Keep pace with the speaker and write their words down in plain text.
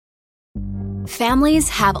Families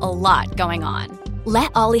have a lot going on.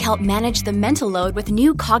 Let Ollie help manage the mental load with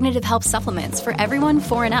new cognitive help supplements for everyone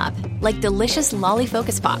 4 and up, like delicious Lolly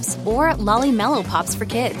Focus Pops or Lolly Mellow Pops for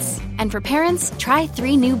kids. And for parents, try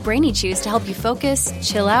 3 new Brainy Chews to help you focus,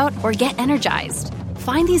 chill out, or get energized.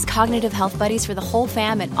 Find these cognitive health buddies for the whole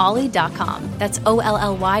fam at ollie.com. That's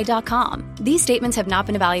OLLY.com. These statements have not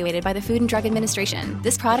been evaluated by the Food and Drug Administration.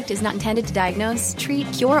 This product is not intended to diagnose, treat,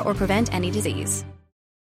 cure, or prevent any disease.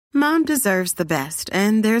 Mom deserves the best,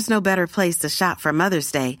 and there's no better place to shop for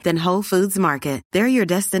Mother's Day than Whole Foods Market. They're your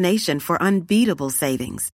destination for unbeatable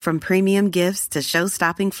savings, from premium gifts to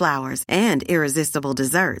show-stopping flowers and irresistible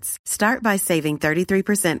desserts. Start by saving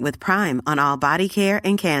 33% with Prime on all body care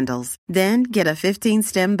and candles. Then get a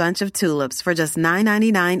 15-stem bunch of tulips for just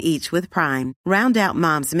 $9.99 each with Prime. Round out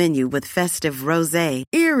Mom's menu with festive rosé,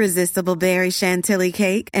 irresistible berry chantilly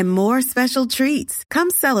cake, and more special treats. Come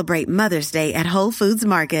celebrate Mother's Day at Whole Foods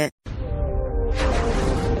Market.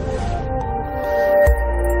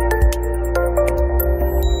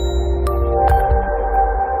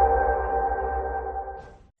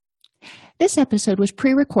 This episode was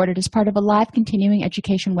pre-recorded as part of a live continuing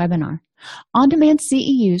education webinar. On-demand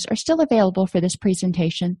CEUs are still available for this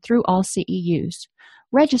presentation through All CEUs.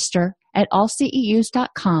 Register at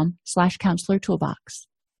allceus.com/counselor toolbox.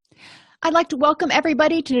 I'd like to welcome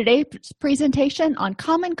everybody to today's presentation on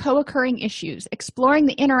common co-occurring issues, exploring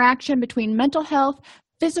the interaction between mental health,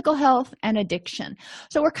 physical health, and addiction.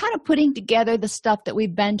 So we're kind of putting together the stuff that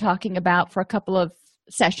we've been talking about for a couple of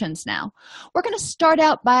sessions now. We're going to start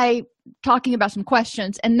out by talking about some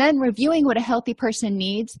questions and then reviewing what a healthy person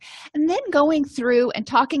needs, and then going through and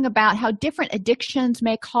talking about how different addictions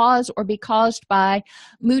may cause or be caused by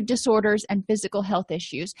mood disorders and physical health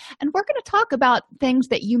issues. And we're going to talk about things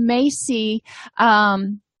that you may see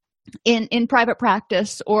in private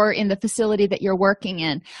practice or in the facility that you're working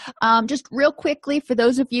in. Just real quickly, for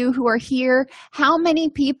those of you who are here, how many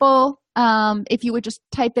people, if you would just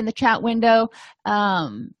type in the chat window,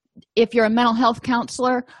 if you're a mental health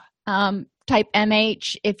counselor, type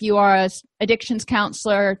MH. If you are an addictions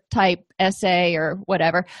counselor, type SA or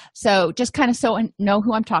whatever. So just kind of so I know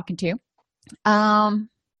who I'm talking to.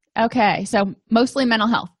 Okay, so mostly mental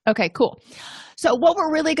health. Okay, cool. So what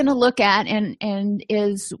we're really going to look at and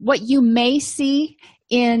is what you may see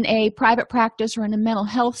in a private practice or in a mental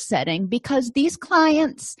health setting, because these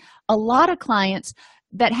clients, a lot of clients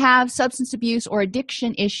that have substance abuse or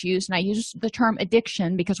addiction issues, and I use the term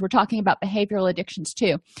addiction because we're talking about behavioral addictions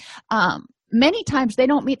too, many times they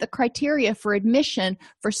don't meet the criteria for admission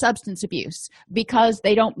for substance abuse because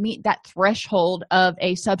they don't meet that threshold of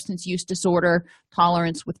a substance use disorder,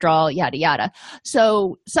 tolerance, withdrawal, yada, yada.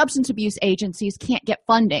 So substance abuse agencies can't get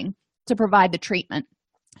funding to provide the treatment.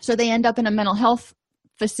 So they end up in a mental health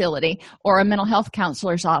facility or a mental health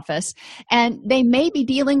counselor's office, and they may be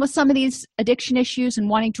dealing with some of these addiction issues and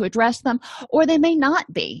wanting to address them, or they may not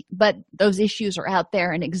be, but those issues are out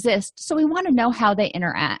there and exist. So we want to know how they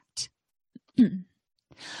interact.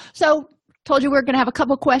 So told you we're going to have a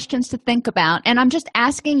couple questions to think about, and I'm just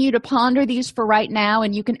asking you to ponder these for right now,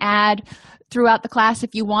 and you can add throughout the class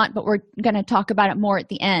if you want, but we're going to talk about it more at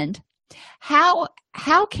the end. How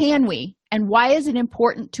can we and why is it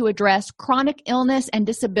important to address chronic illness and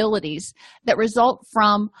disabilities that result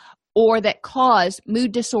from or that cause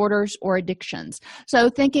mood disorders or addictions? So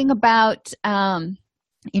thinking about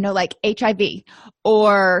like HIV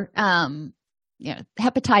or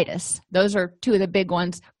hepatitis. Those are two of the big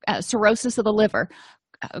ones. Cirrhosis of the liver,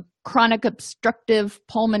 chronic obstructive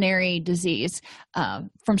pulmonary disease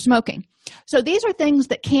from smoking. So these are things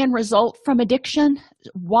that can result from addiction.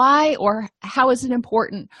 Why or how is it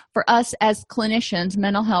important for us as clinicians,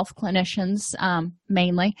 mental health clinicians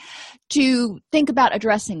mainly, to think about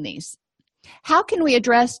addressing these? How can we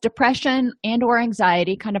address depression and or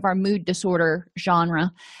anxiety, kind of our mood disorder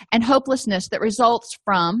genre, and hopelessness that results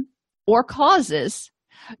from or causes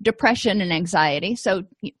depression and anxiety? So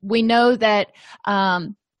we know that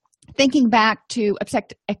thinking back to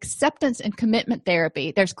acceptance and commitment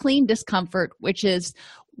therapy, there's clean discomfort, which is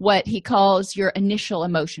what he calls your initial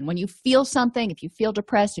emotion. When you feel something, if you feel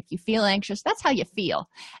depressed, if you feel anxious, that's how you feel.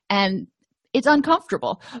 And it's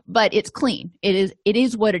uncomfortable, but it's clean. It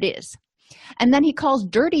is what it is. And then he calls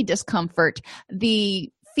dirty discomfort the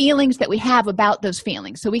feelings that we have about those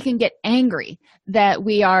feelings. So we can get angry that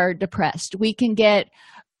we are depressed. We can get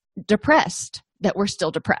depressed that we're still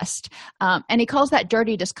depressed. And he calls that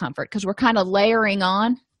dirty discomfort because we're kind of layering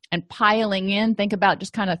on and piling in. Think about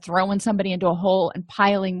just kind of throwing somebody into a hole and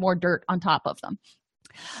piling more dirt on top of them.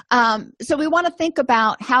 So we want to think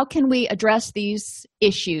about how can we address these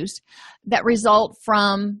issues that result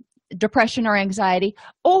from depression or anxiety,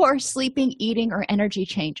 or sleeping, eating, or energy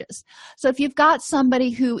changes. So if you've got somebody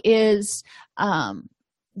who is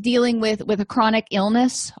dealing with a chronic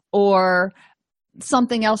illness, or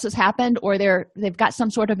something else has happened, or they've got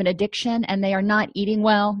some sort of an addiction and they are not eating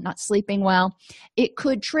well, not sleeping well, it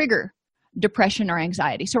could trigger depression or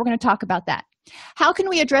anxiety. So we're going to talk about that. How can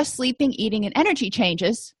we address sleeping, eating, and energy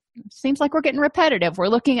changes? Seems like we're getting repetitive. We're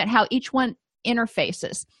looking at how each one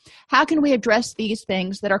interfaces. How can we address these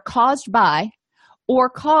things that are caused by or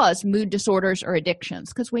cause mood disorders or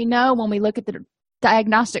addictions? Because we know when we look at the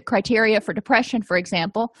diagnostic criteria for depression, for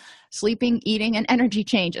example, sleeping, eating, and energy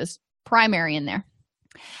changes, primary in there.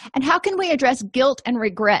 And how can we address guilt and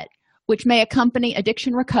regret, which may accompany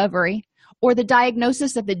addiction recovery, or the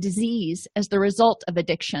diagnosis of a disease as the result of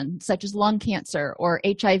addiction, such as lung cancer or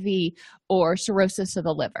HIV or cirrhosis of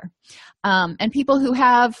the liver. And people who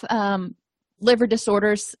have liver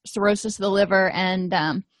disorders, cirrhosis of the liver, and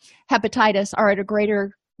hepatitis are at a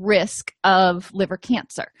greater risk of liver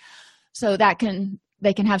cancer. So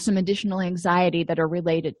they can have some additional anxiety that are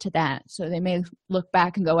related to that. So they may look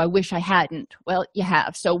back and go, I wish I hadn't. Well, you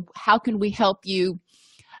have. So how can we help you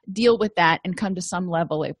deal with that and come to some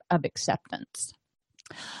level of acceptance?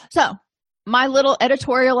 So my little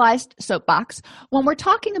editorialized soapbox, when we're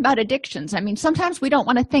talking about addictions, I mean, sometimes we don't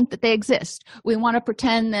want to think that they exist. We want to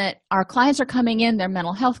pretend that our clients are coming in, they're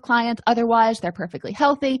mental health clients, otherwise they're perfectly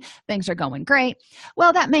healthy, things are going great.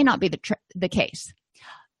 Well, that may not be the case.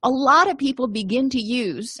 A lot of people begin to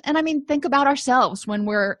use, and I mean, think about ourselves when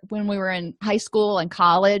we were in high school and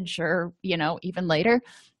college, or, even later.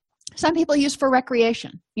 Some people use for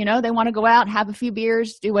recreation. They want to go out, have a few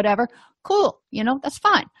beers, do whatever. Cool. That's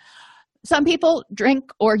fine. Some people drink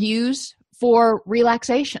or use for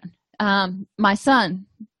relaxation. My son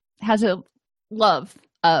has a love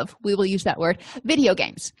of, we will use that word, video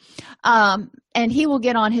games. And he will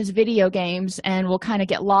get on his video games and will kind of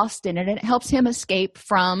get lost in it. And it helps him escape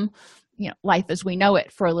from, life as we know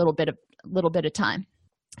it for a little bit of time.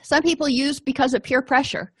 Some people use because of peer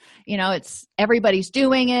pressure. It's everybody's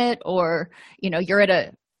doing it, or, you're at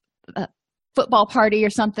a football party or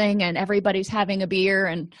something and everybody's having a beer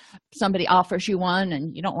and somebody offers you one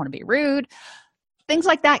and you don't want to be rude. Things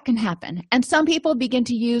like that can happen. And some people begin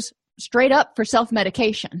to use straight up for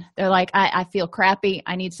self-medication. They're like, I feel crappy.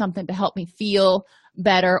 I need something to help me feel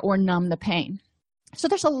better or numb the pain. So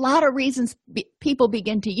there's a lot of reasons people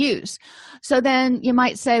begin to use. So then you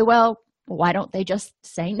might say, well, why don't they just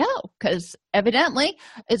say no? Because evidently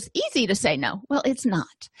it's easy to say no. Well, it's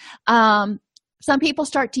not. Some people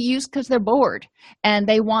start to use because they're bored and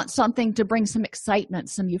they want something to bring some excitement,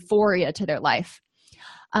 some euphoria to their life.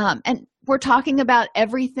 And we're talking about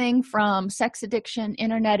everything from sex addiction,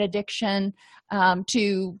 internet addiction,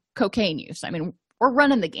 to cocaine use. I mean, we're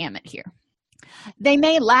running the gamut here. They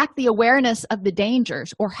may lack the awareness of the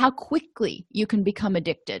dangers or how quickly you can become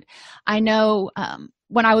addicted. I know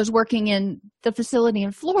when I was working in the facility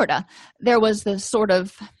in Florida, there was this sort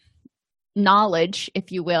of knowledge,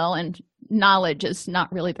 if you will, and knowledge is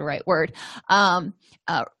not really the right word,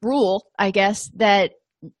 rule, I guess, that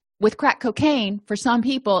with crack cocaine, for some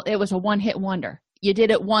people, it was a one-hit wonder. You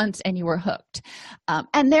did it once and you were hooked.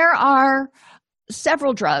 And there are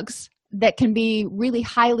several drugs that can be really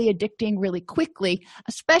highly addicting really quickly,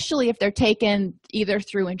 especially if they're taken either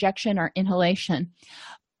through injection or inhalation.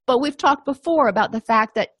 But we've talked before about the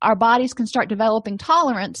fact that our bodies can start developing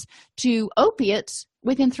tolerance to opiates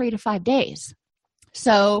within 3 to 5 days.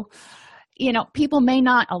 So,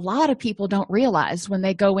 a lot of people don't realize when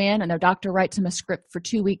they go in and their doctor writes them a script for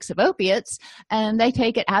 2 weeks of opiates and they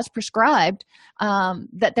take it as prescribed,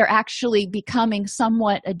 that they're actually becoming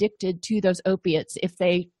somewhat addicted to those opiates if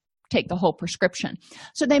they take the whole prescription.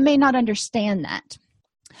 So they may not understand that.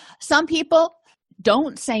 Some people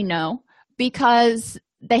don't say no because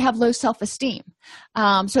they have low self-esteem.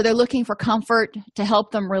 So they're looking for comfort to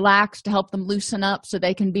help them relax, to help them loosen up so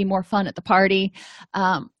they can be more fun at the party,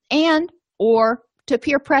 or to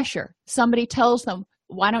peer pressure. Somebody tells them,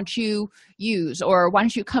 why don't you use, or why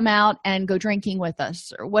don't you come out and go drinking with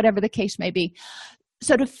us, or whatever the case may be.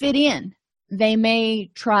 So to fit in, they may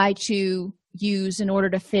try to use in order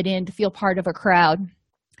to fit in, to feel part of a crowd.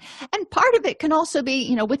 And part of it can also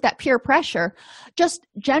be, with that peer pressure, just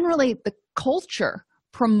generally the culture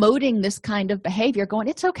promoting this kind of behavior, going,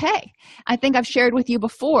 it's okay. I think I've shared with you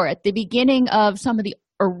before at the beginning of some of the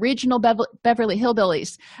original Beverly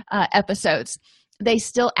Hillbillies episodes, they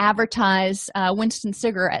still advertise Winston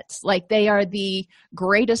cigarettes like they are the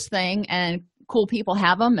greatest thing and cool people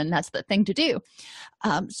have them and that's the thing to do.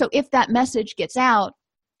 So if that message gets out,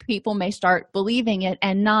 people may start believing it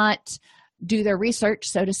and not do their research,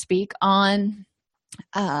 so to speak, on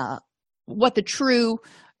what the true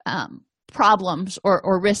problems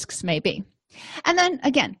or risks may be. And then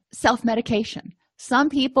again, self-medication. Some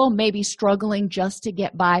people may be struggling just to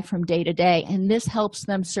get by from day to day, and this helps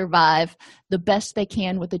them survive the best they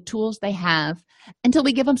can with the tools they have until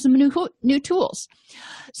we give them some new tools.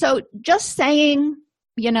 So just saying,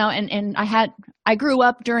 and I grew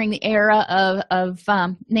up during the era of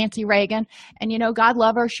Nancy Reagan, and God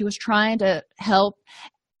love her, she was trying to help.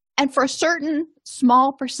 And for a certain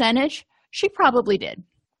small percentage, she probably did.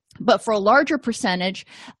 But for a larger percentage,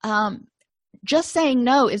 just saying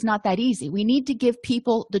no is not that easy. We need to give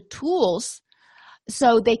people the tools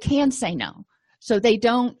so they can say no, so they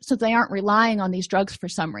aren't relying on these drugs for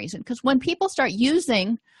some reason. Because when people start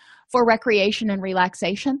using for recreation and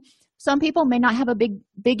relaxation, some people may not have a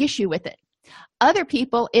big issue with it. Other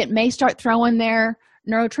people, it may start throwing their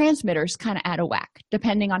neurotransmitters kind of out of whack,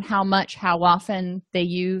 depending on how much, how often they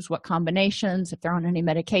use, what combinations, if they're on any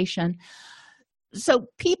medication. So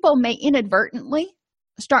people may inadvertently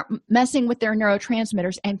start messing with their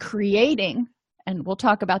neurotransmitters and creating, and we'll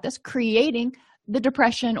talk about this, creating the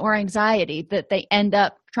depression or anxiety that they end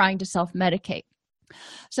up trying to self-medicate.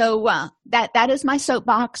 So that is my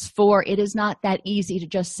soapbox for it is not that easy to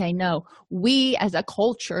just say no. We as a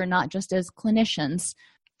culture, not just as clinicians,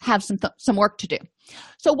 have some work to do.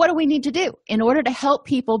 So what do we need to do? In order to help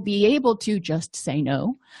people be able to just say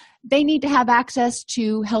no, they need to have access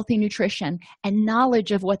to healthy nutrition and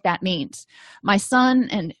knowledge of what that means. My son,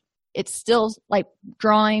 and it's still like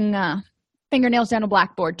drawing fingernails down a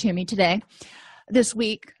blackboard to me this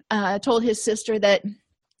week, told his sister that,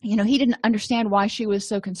 he didn't understand why she was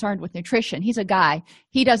so concerned with nutrition. He's a guy.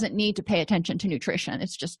 He doesn't need to pay attention to nutrition.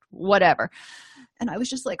 It's just whatever. And I was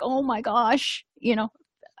just like, oh my gosh,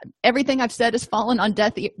 everything I've said has fallen on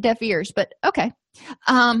deaf ears, but okay.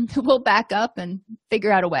 We'll back up and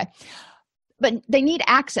figure out a way. But they need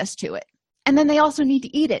access to it. And then they also need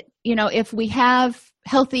to eat it. If we have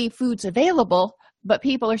healthy foods available, but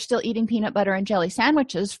people are still eating peanut butter and jelly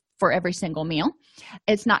sandwiches for every single meal,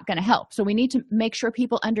 it's not going to help. So we need to make sure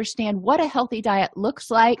people understand what a healthy diet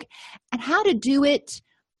looks like and how to do it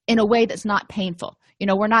in a way that's not painful.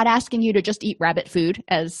 We're not asking you to just eat rabbit food,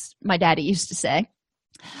 as my daddy used to say.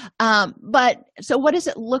 But so what does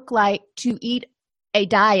it look like to eat a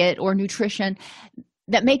diet or nutrition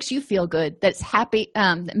that makes you feel good, that's happy,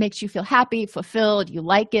 that makes you feel happy, fulfilled, you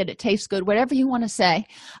like it, it tastes good, whatever you want to say,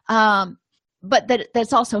 but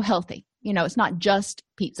that's also healthy. It's not just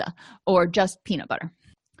pizza or just peanut butter.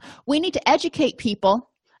 We need to educate people,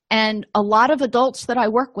 and a lot of adults that I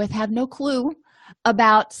work with have no clue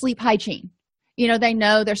about sleep hygiene. They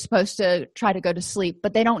know they're supposed to try to go to sleep,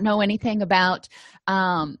 but they don't know anything about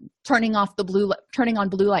turning on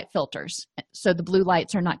blue light filters, so the blue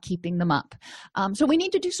lights are not keeping them up. So we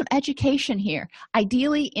need to do some education here,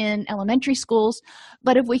 ideally in elementary schools,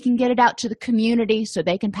 but if we can get it out to the community so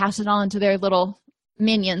they can pass it on to their little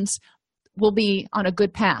minions, we'll be on a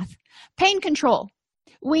good path. Pain control.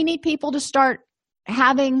 We need people to start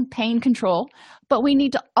having pain control, but we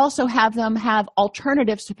need to also have them have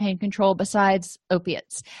alternatives to pain control besides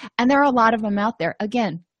opiates. And there are a lot of them out there.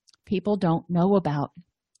 Again, people don't know about.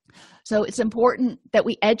 So it's important that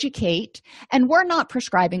we educate, and we're not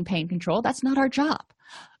prescribing pain control. That's not our job.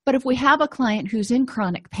 But if we have a client who's in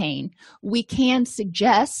chronic pain, we can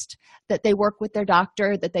suggest that they work with their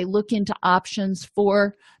doctor, that they look into options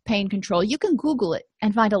for pain control. You can Google it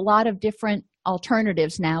and find a lot of different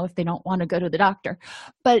alternatives now if they don't want to go to the doctor.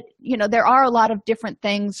 But, there are a lot of different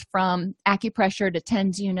things, from acupressure to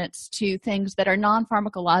TENS units to things that are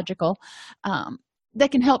non-pharmacological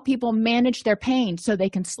that can help people manage their pain so they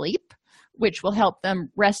can sleep, which will help them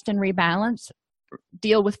rest and rebalance,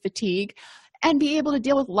 deal with fatigue, and be able to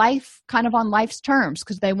deal with life kind of on life's terms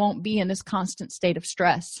because they won't be in this constant state of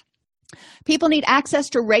stress. People need access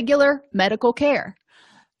to regular medical care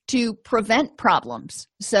to prevent problems.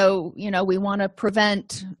 So, we want to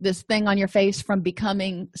prevent this thing on your face from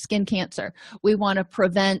becoming skin cancer. We want to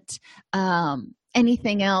prevent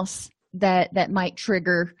anything else that might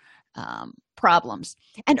trigger problems.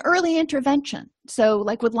 And early intervention. So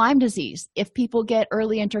like with Lyme disease, if people get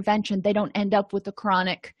early intervention, they don't end up with the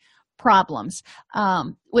chronic problems.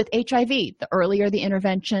 With HIV, the earlier the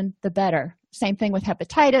intervention, the better. Same thing with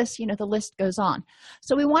hepatitis, the list goes on.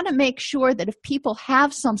 So we want to make sure that if people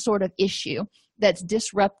have some sort of issue that's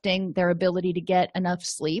disrupting their ability to get enough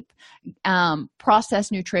sleep,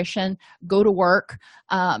 process nutrition, go to work,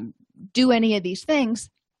 do any of these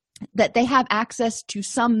things, that they have access to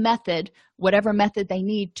some method, whatever method they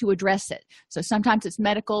need to address it. So sometimes it's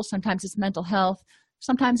medical, sometimes it's mental health,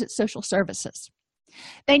 sometimes it's social services.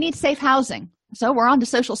 They need safe housing. So we're on to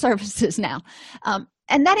social services now.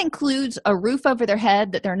 And that includes a roof over their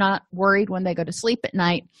head that they're not worried when they go to sleep at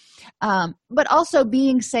night, but also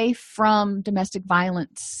being safe from domestic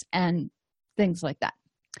violence and things like that.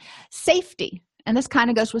 Safety, and this kind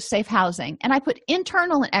of goes with safe housing. And I put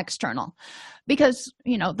internal and external because,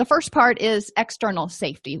 the first part is external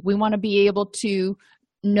safety. We want to be able to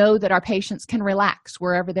know that our patients can relax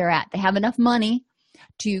wherever they're at. They have enough money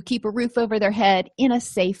to keep a roof over their head in a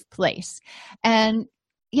safe place. And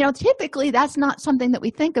typically that's not something that we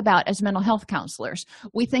think about as mental health counselors.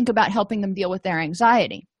 We think about helping them deal with their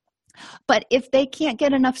anxiety. But if they can't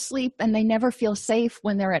get enough sleep and they never feel safe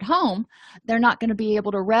when they're at home, they're not going to be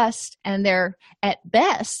able to rest, and at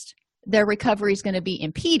best, their recovery is going to be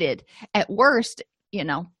impeded. At worst,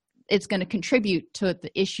 it's going to contribute to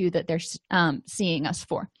the issue that they're seeing us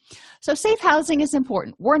for. So safe housing is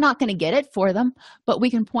important. We're not going to get it for them, but we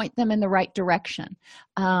can point them in the right direction.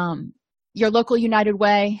 Your local United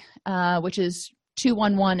Way, which is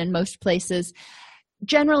 211 in most places,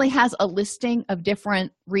 generally has a listing of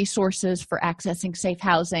different resources for accessing safe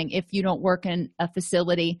housing if you don't work in a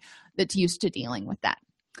facility that's used to dealing with that.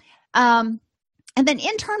 And then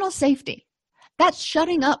internal safety. That's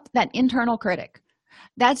shutting up that internal critic.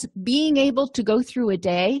 That's being able to go through a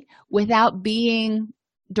day without being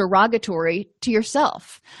derogatory to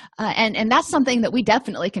yourself. And that's something that we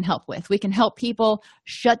definitely can help with. We can help people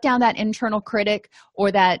shut down that internal critic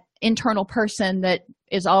or that internal person that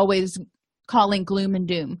is always calling gloom and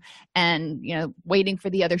doom and waiting for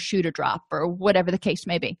the other shoe to drop or whatever the case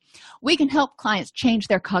may be. We can help clients change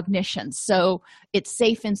their cognition so it's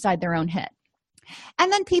safe inside their own head.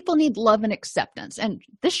 And then people need love and acceptance. And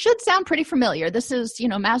this should sound pretty familiar. This is,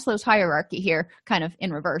 Maslow's hierarchy here, kind of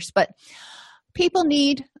in reverse. But people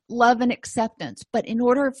need love and acceptance. But in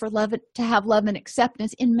order for to have love and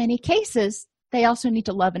acceptance, in many cases, they also need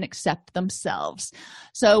to love and accept themselves.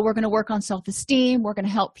 So we're going to work on self-esteem. We're going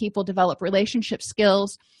to help people develop relationship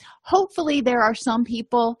skills. Hopefully, there are some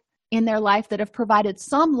people in their life that have provided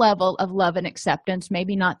some level of love and acceptance,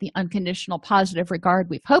 maybe not the unconditional positive regard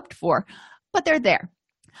we've hoped for, but they're there.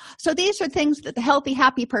 So these are things that the healthy,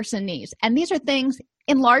 happy person needs. And these are things,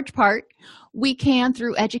 in large part, we can,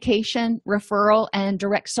 through education, referral, and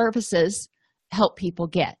direct services, help people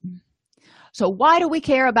get. So why do we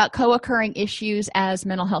care about co-occurring issues as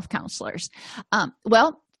mental health counselors?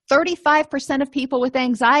 35% of people with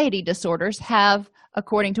anxiety disorders have,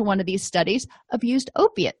 according to one of these studies, abused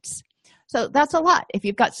opiates. So that's a lot. If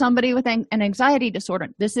you've got somebody with an anxiety disorder,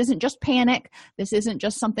 this isn't just panic. This isn't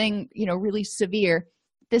just something, really severe.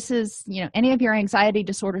 This is, any of your anxiety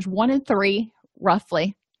disorders, 1 in 3,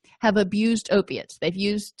 roughly, have abused opiates. They've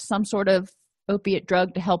used some sort of opiate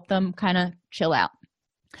drug to help them kind of chill out.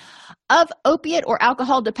 Of opiate or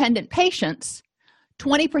alcohol-dependent patients,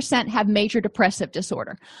 20% have major depressive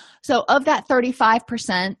disorder. So of that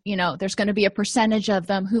 35%, there's going to be a percentage of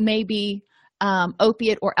them who may be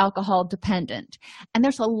opiate or alcohol dependent. And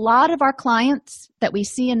there's a lot of our clients that we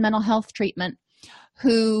see in mental health treatment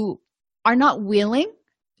who are not willing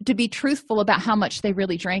to be truthful about how much they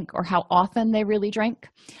really drink or how often they really drink,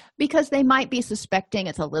 because they might be suspecting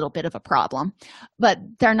it's a little bit of a problem, but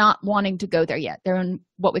they're not wanting to go there yet. They're in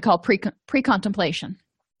what we call pre-contemplation.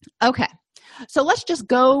 Okay, so let's just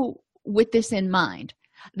go with this in mind,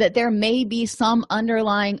 that there may be some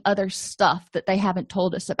underlying other stuff that they haven't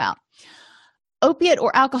told us about. Opiate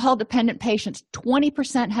or alcohol-dependent patients,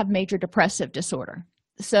 20% have major depressive disorder.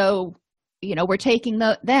 So, we're taking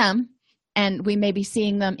them, and we may be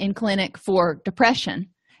seeing them in clinic for depression.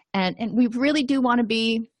 And we really do want to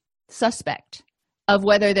be suspect of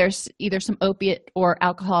whether there's either some opiate or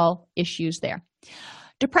alcohol issues there.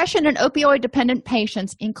 Depression in opioid-dependent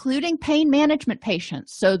patients, including pain management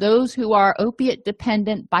patients, so those who are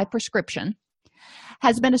opiate-dependent by prescription,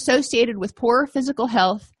 has been associated with poorer physical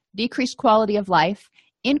health, decreased quality of life,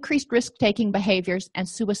 increased risk-taking behaviors, and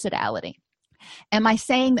suicidality. Am I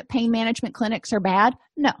saying that pain management clinics are bad?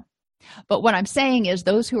 No. But what I'm saying is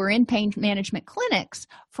those who are in pain management clinics,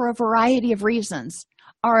 for a variety of reasons,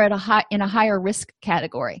 are in a higher risk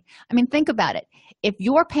category. I mean, think about it. If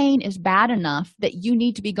your pain is bad enough that you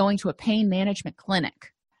need to be going to a pain management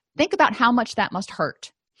clinic, think about how much that must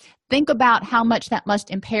hurt. Think about how much that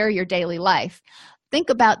must impair your daily life. Think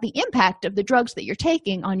about the impact of the drugs that you're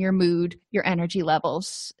taking on your mood, your energy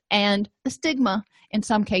levels, and the stigma, in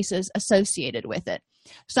some cases, associated with it.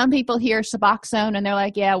 Some people hear Suboxone and they're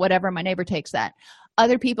like, yeah, whatever, my neighbor takes that.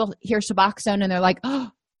 Other people hear Suboxone and they're like,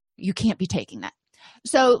 oh, you can't be taking that.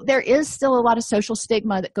 So there is still a lot of social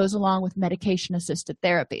stigma that goes along with medication-assisted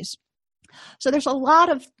therapies. So there's a lot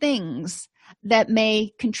of things that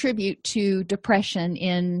may contribute to depression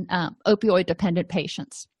in opioid-dependent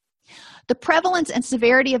patients. The prevalence and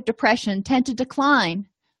severity of depression tend to decline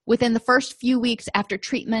within the first few weeks after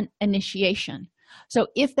treatment initiation. So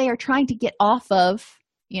if they are trying to get off of,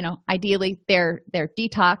 ideally they're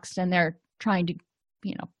detoxed and they're trying to,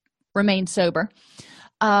 remain sober,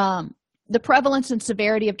 the prevalence and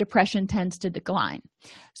severity of depression tends to decline.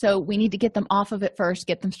 So we need to get them off of it first,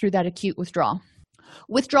 get them through that acute withdrawal.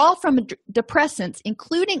 Withdrawal from depressants,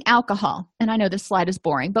 including alcohol, and I know this slide is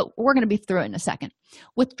boring, but we're going to be through it in a second.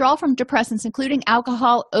 Withdrawal from depressants, including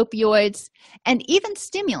alcohol, opioids, and even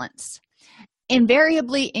stimulants,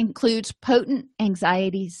 invariably includes potent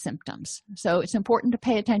anxiety symptoms. So it's important to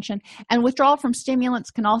pay attention. And withdrawal from stimulants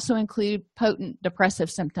can also include potent depressive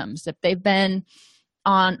symptoms. If they've been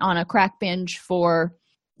on a crack binge for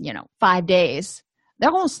 5 days,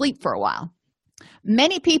 they're going to sleep for a while.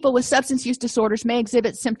 Many people with substance use disorders may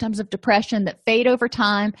exhibit symptoms of depression that fade over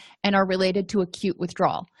time and are related to acute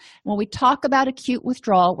withdrawal. When we talk about acute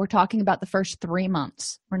withdrawal, we're talking about the first 3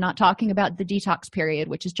 months. We're not talking about the detox period,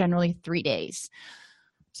 which is generally 3 days.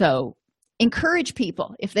 So encourage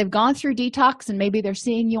people, if they've gone through detox and maybe they're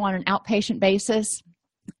seeing you on an outpatient basis,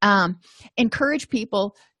 encourage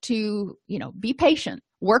people to, be patient,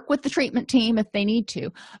 work with the treatment team if they need to,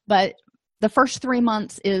 but the first 3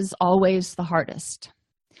 months is always the hardest.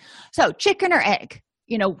 So chicken or egg,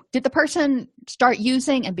 did the person start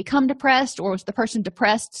using and become depressed, or was the person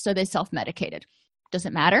depressed so they self-medicated? Does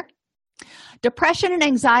it matter? Depression and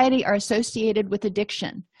anxiety are associated with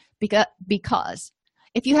addiction because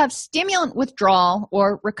if you have stimulant withdrawal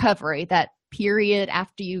or recovery, that period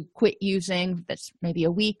after you quit using, that's maybe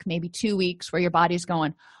a week, maybe 2 weeks, where your body's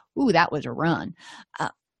going, ooh, that was a run.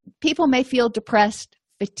 People may feel depressed,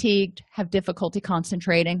 fatigued, have difficulty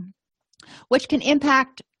concentrating, which can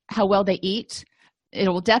impact how well they eat. It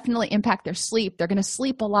will definitely impact their sleep. They're going to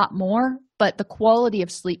sleep a lot more, but the quality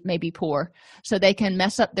of sleep may be poor, so they can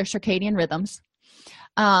mess up their circadian rhythms.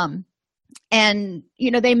 And,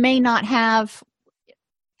 they may not have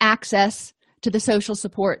access to the social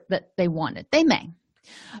support that they wanted. They may.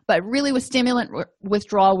 But really with stimulant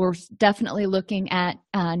withdrawal, we're definitely looking at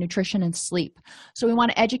nutrition and sleep. So we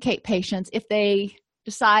want to educate patients if they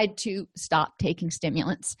decide to stop taking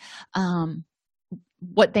stimulants,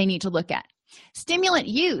 what they need to look at. Stimulant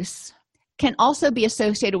use can also be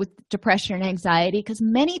associated with depression and anxiety because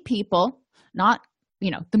many people, not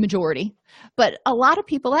the majority, but a lot of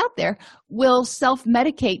people out there will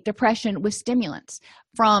self-medicate depression with stimulants,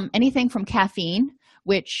 from anything from caffeine,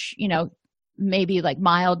 which maybe like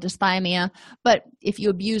mild dysthymia, but if you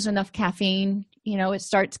abuse enough caffeine, it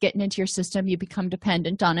starts getting into your system, you become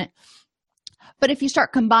dependent on it. But if you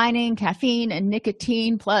start combining caffeine and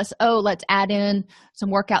nicotine plus, let's add in some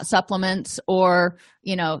workout supplements or,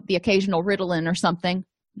 the occasional Ritalin or something,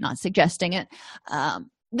 not suggesting it,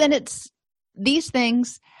 then these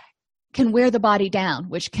things can wear the body down,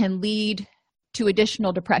 which can lead to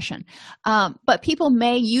additional depression. But people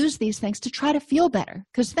may use these things to try to feel better.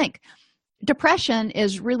 Because think, depression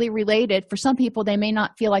is really related. For some people, they may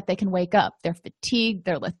not feel like they can wake up. They're fatigued,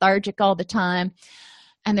 they're lethargic all the time,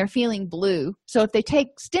 and they're feeling blue. So if they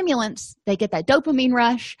take stimulants, they get that dopamine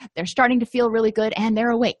rush, they're starting to feel really good, and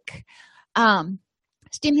they're awake.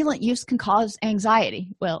 Stimulant use can cause anxiety.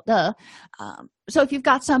 Well, so if you've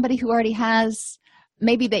got somebody who already has,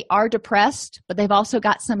 maybe they are depressed, but they've also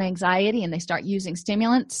got some anxiety and they start using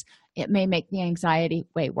stimulants, it may make the anxiety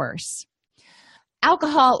way worse.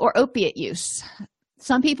 Alcohol or opiate use.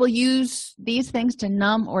 Some people use these things to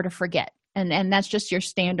numb or to forget, and that's just your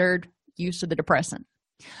standard use of the depressant.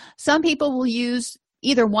 Some people will use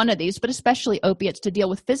either one of these, but especially opiates, to deal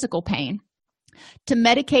with physical pain. To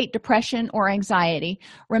medicate depression or anxiety,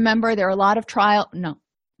 remember there are a lot of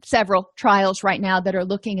several trials right now that are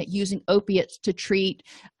looking at using opiates to treat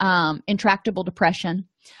intractable depression,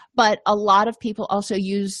 but a lot of people also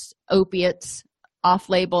use opiates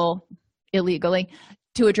off-label, illegally,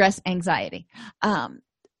 to address anxiety.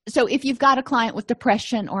 So if you've got a client with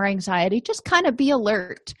depression or anxiety, just kind of be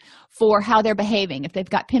alert for how they're behaving, if they've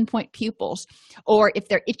got pinpoint pupils or if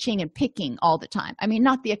they're itching and picking all the time. I mean,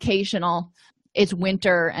 not the occasional, it's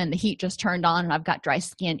winter and the heat just turned on and I've got dry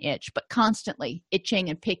skin itch, but constantly itching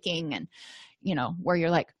and picking and, where you're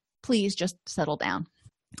like, please just settle down.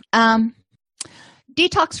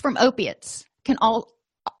 Detox from opiates can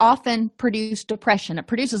often produce depression. It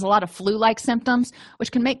produces a lot of flu-like symptoms,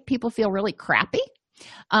 which can make people feel really crappy.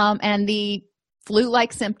 And the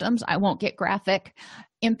flu-like symptoms, I won't get graphic,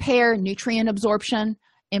 impair nutrient absorption,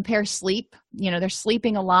 impair sleep. They're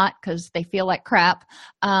sleeping a lot because they feel like crap,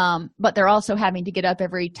 but they're also having to get up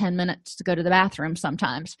every 10 minutes to go to the bathroom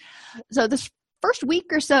sometimes. So this first week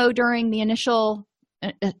or so during the initial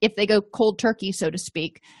if they go cold turkey, so to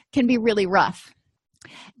speak, can be really rough.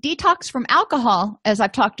 Detox from alcohol, as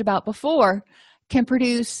I've talked about before, can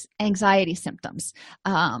produce anxiety symptoms.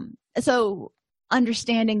 So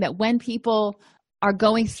understanding that when people are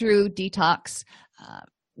going through detox,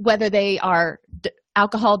 whether they are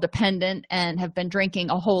alcohol dependent and have been drinking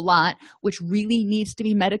a whole lot, which really needs to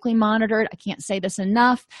be medically monitored. I can't say this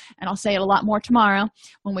enough, and I'll say it a lot more tomorrow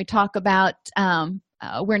when we talk about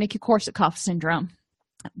Wernicke-Korsakoff syndrome.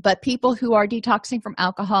 But people who are detoxing from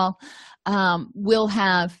alcohol will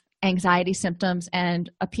have anxiety symptoms and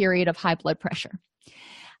a period of high blood pressure.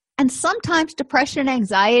 And sometimes depression and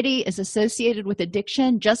anxiety is associated with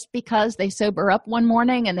addiction just because they sober up one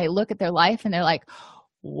morning and they look at their life and they're like,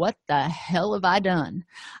 what the hell have I done?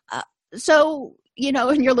 And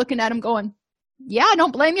you're looking at them going, yeah, I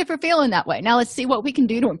don't blame you for feeling that way. Now let's see what we can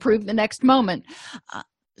do to improve the next moment.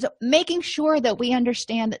 So making sure that we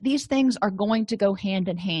understand that these things are going to go hand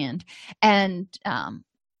in hand, and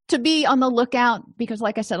to be on the lookout, because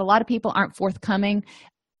like I said, a lot of people aren't forthcoming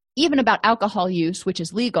even about alcohol use, which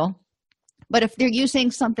is legal. But if they're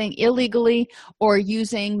using something illegally or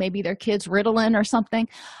using maybe their kids' Ritalin or something,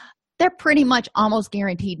 they're pretty much almost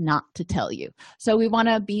guaranteed not to tell you. So we want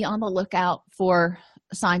to be on the lookout for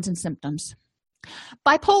signs and symptoms.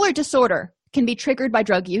 Bipolar disorder can be triggered by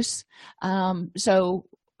drug use. So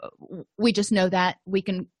we just know that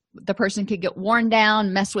the person could get worn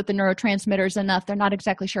down, mess with the neurotransmitters enough. They're not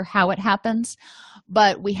exactly sure how it happens,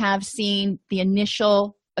 but we have seen the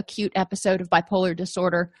initial acute episode of bipolar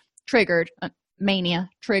disorder mania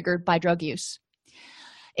triggered by drug use.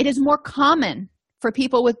 It is more common for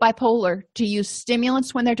people with bipolar to use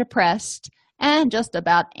stimulants when they're depressed and just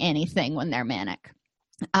about anything when they're manic.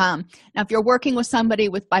 Now, if you're working with somebody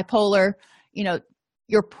with bipolar,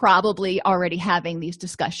 you're probably already having these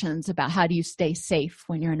discussions about how do you stay safe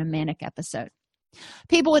when you're in a manic episode.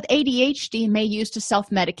 People with ADHD may use to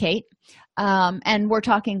self-medicate, and we're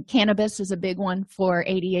talking cannabis is a big one for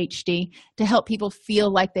ADHD to help people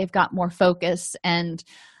feel like they've got more focus and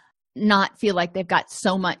not feel like they've got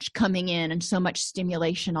so much coming in and so much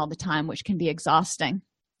stimulation all the time, which can be exhausting.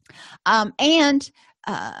 And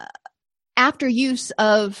after use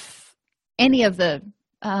of any of the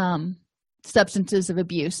substances of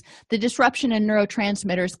abuse, the disruption in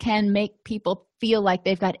neurotransmitters can make people feel like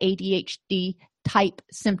they've got ADHD type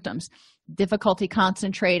symptoms, difficulty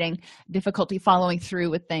concentrating, difficulty following through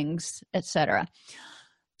with things, etc.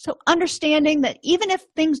 So understanding that even if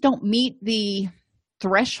things don't meet the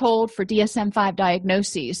threshold for DSM-5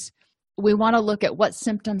 diagnoses, we want to look at what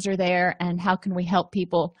symptoms are there and how can we help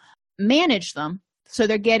people manage them so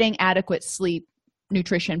they're getting adequate sleep,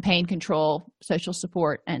 nutrition, pain control, social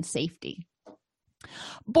support, and safety.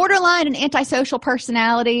 Borderline and antisocial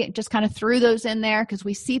personality, just kind of threw those in there because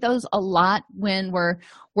we see those a lot when we're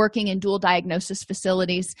working in dual diagnosis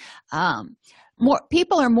facilities. More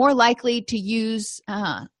people are more likely to use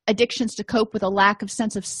addictions to cope with a lack of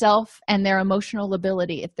sense of self and their emotional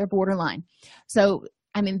ability if they're borderline. So,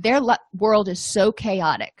 their world is so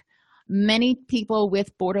chaotic. Many people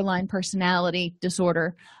with borderline personality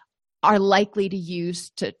disorder are likely to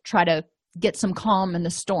use to try to get some calm in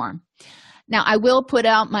the storm. Now, I will put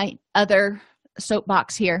out my other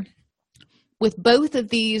soapbox here. With both of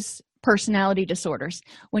these personality disorders,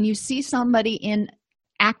 when you see somebody in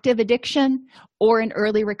active addiction or in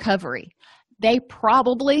early recovery, they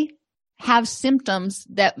probably have symptoms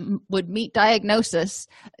that would meet diagnosis.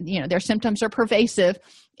 Their symptoms are pervasive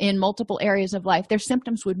in multiple areas of life. Their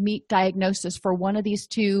symptoms would meet diagnosis for one of these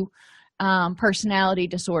two personality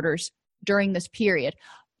disorders during this period.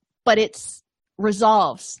 But it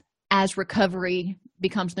resolves as recovery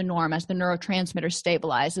becomes the norm, as the neurotransmitters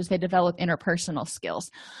stabilize, as they develop interpersonal skills.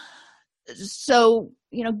 So,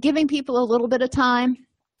 giving people a little bit of time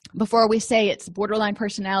before we say it's borderline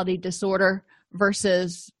personality disorder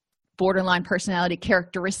versus borderline personality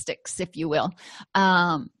characteristics, if you will,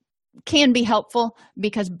 can be helpful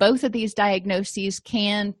because both of these diagnoses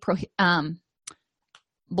can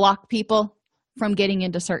block people from getting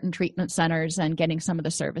into certain treatment centers and getting some of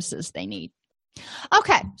the services they need.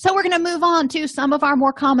 Okay, so we're going to move on to some of our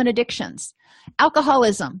more common addictions.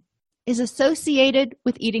 Alcoholism is associated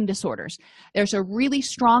with eating disorders. There's a really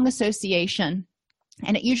strong association,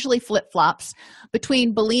 and it usually flip-flops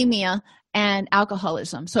between bulimia and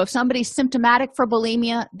alcoholism. So if somebody's symptomatic for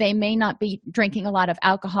bulimia, they may not be drinking a lot of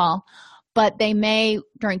alcohol, but they may,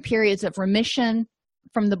 during periods of remission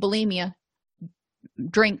from the bulimia,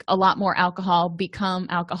 drink a lot more alcohol, become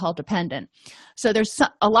alcohol dependent. So there's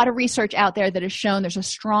a lot of research out there that has shown there's a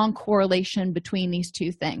strong correlation between these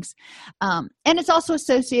two things. And it's also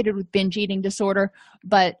associated with binge eating disorder,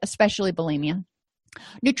 but especially bulimia.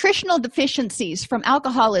 Nutritional deficiencies from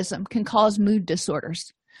alcoholism can cause mood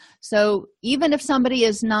disorders. So even if somebody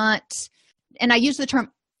is not, and I use the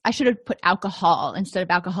term, I should have put alcohol instead of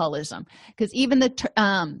alcoholism, because even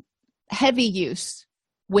the heavy use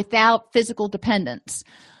without physical dependence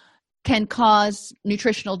can cause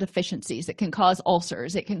nutritional deficiencies. It can cause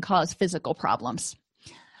ulcers. It can cause physical problems.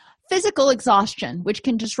 Physical exhaustion, which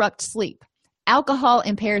can disrupt sleep. Alcohol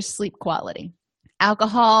impairs sleep quality.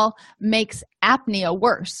 Alcohol makes apnea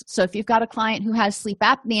worse. So if you've got a client who has sleep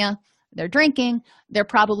apnea, they're drinking, they're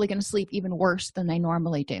probably going to sleep even worse than they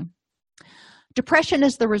normally do. Depression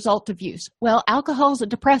is the result of use. Well, alcohol is a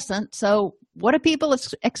depressant, so what do people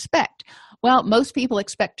expect? Well, most people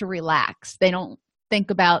expect to relax. They don't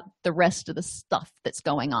think about the rest of the stuff that's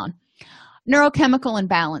going on. Neurochemical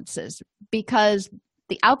imbalances, because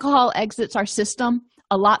the alcohol exits our system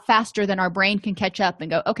a lot faster than our brain can catch up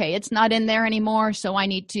and go, okay, it's not in there anymore, so I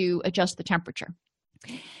need to adjust the temperature.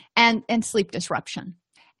 And sleep disruption.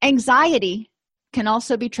 Anxiety can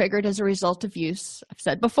also be triggered as a result of use. I've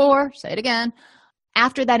said before, say it again.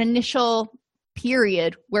 After that initial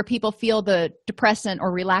period where people feel the depressant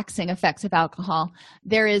or relaxing effects of alcohol,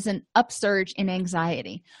 there is an upsurge in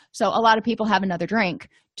anxiety. So a lot of people have another drink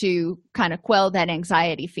to kind of quell that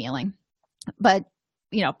anxiety feeling. But,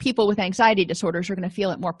 people with anxiety disorders are going to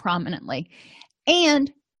feel it more prominently.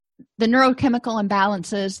 And the neurochemical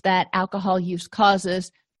imbalances that alcohol use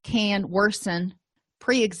causes can worsen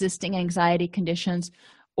pre-existing anxiety conditions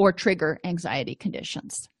or trigger anxiety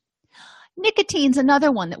conditions. Nicotine's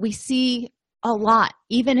another one that we see a lot,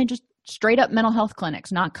 even in just straight up mental health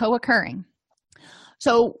clinics, not co-occurring.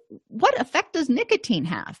 So what effect does nicotine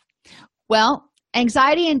have? Well,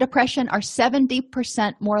 anxiety and depression are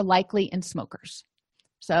 70% more likely in smokers.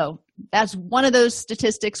 So that's one of those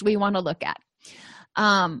statistics we want to look at.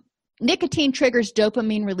 Nicotine triggers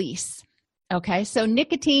dopamine release. Okay, so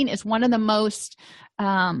nicotine is one of the most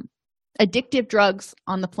addictive drugs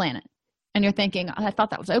on the planet. And you're thinking, I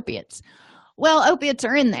thought that was opiates. Well, opiates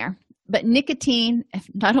are in there, but nicotine,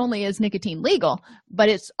 not only is nicotine legal, but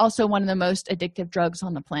it's also one of the most addictive drugs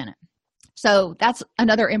on the planet. So that's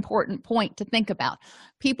another important point to think about.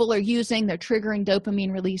 People are using, they're triggering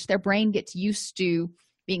dopamine release. Their brain gets used to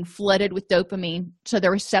being flooded with dopamine, so the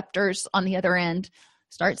receptors on the other end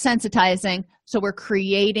start sensitizing. So we're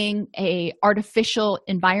creating an artificial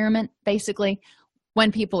environment, basically,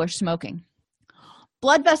 when people are smoking.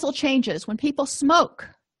 Blood vessel changes. When people smoke,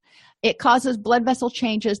 it causes blood vessel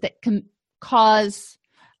changes that can cause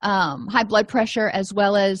high blood pressure as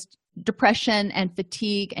well as depression and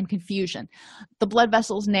fatigue and confusion. The blood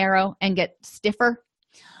vessels narrow and get stiffer,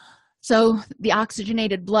 so the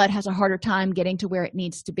oxygenated blood has a harder time getting to where it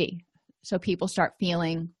needs to be. So people start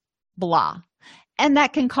feeling blah. And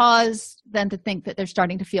that can cause them to think that they're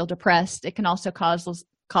starting to feel depressed. It can also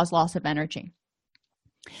cause loss of energy.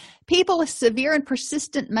 People with severe and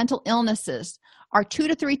persistent mental illnesses are 2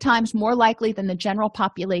 to 3 times more likely than the general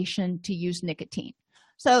population to use nicotine.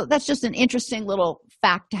 So that's just an interesting little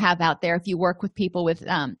fact to have out there if you work with people with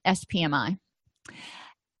SPMI.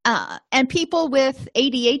 And people with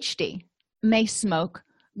ADHD may smoke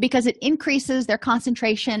because it increases their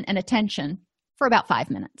concentration and attention for about 5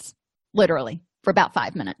 minutes, literally for about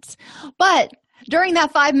 5 minutes. But during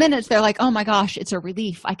that 5 minutes, they're like, oh my gosh, it's a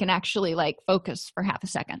relief. I can actually focus for half a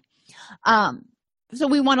second. So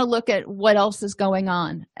we want to look at what else is going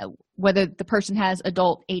on, whether the person has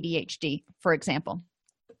adult ADHD, for example.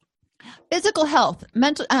 Physical health.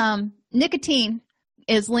 Nicotine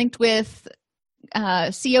is linked with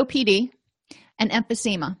COPD and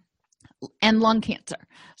emphysema and lung cancer.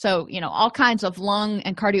 So, all kinds of lung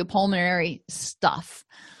and cardiopulmonary stuff.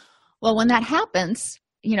 Well, when that happens,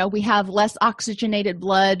 we have less oxygenated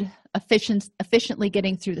blood efficiently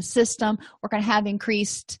getting through the system. We're going to have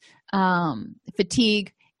increased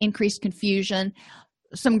fatigue, increased confusion,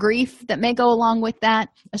 some grief that may go along with that,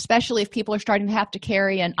 especially if people are starting to have to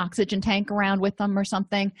carry an oxygen tank around with them or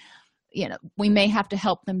something. We may have to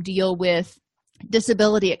help them deal with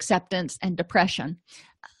disability acceptance and depression.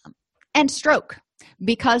 And stroke,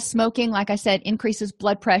 because smoking, like I said, increases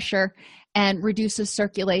blood pressure and reduces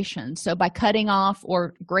circulation. So by cutting off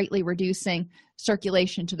or greatly reducing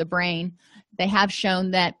circulation to the brain, they have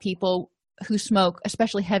shown that people who smoke,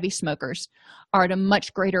 especially heavy smokers, are at a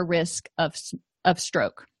much greater risk of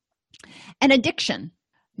stroke. And addiction.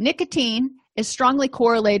 Nicotine is strongly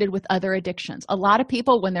correlated with other addictions. A lot of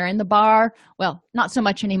people, when they're in the bar, well, not so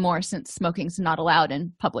much anymore since smoking's not allowed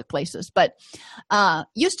in public places, but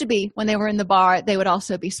used to be when they were in the bar, they would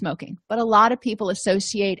also be smoking. But a lot of people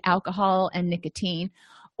associate alcohol and nicotine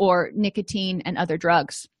or nicotine and other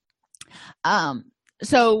drugs.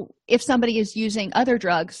 So if somebody is using other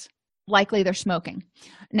drugs, likely they're smoking.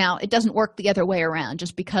 Now, it doesn't work the other way around.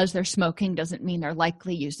 Just because they're smoking doesn't mean they're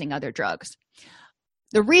likely using other drugs.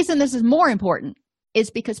 The reason this is more important is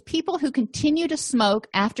because people who continue to smoke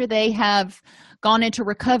after they have gone into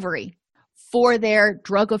recovery for their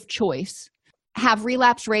drug of choice have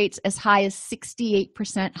relapse rates as high as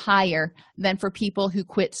 68% higher than for people who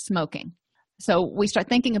quit smoking. So we start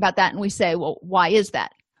thinking about that and we say, well, why is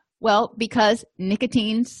that? Well, because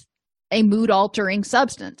nicotine's a mood-altering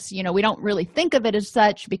substance. We don't really think of it as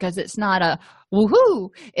such because it's not a woohoo.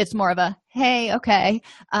 It's more of a, hey, okay.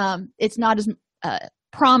 It's not as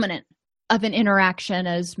prominent of an interaction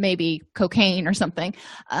as maybe cocaine or something.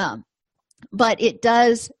 But it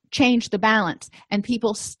does change the balance, and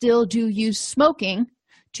people still do use smoking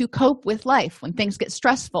to cope with life. When things get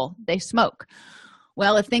stressful, they smoke.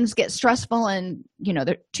 Well, if things get stressful and,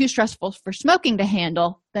 they're too stressful for smoking to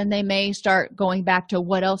handle, then they may start going back to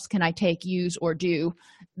what else can I take, use, or do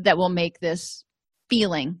that will make this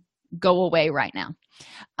feeling go away right now.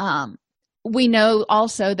 We know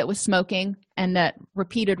also that with smoking and that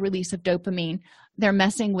repeated release of dopamine, they're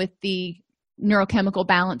messing with the neurochemical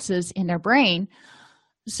balances in their brain.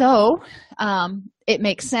 So it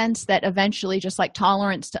makes sense that eventually, just like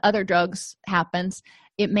tolerance to other drugs happens,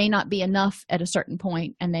 it may not be enough at a certain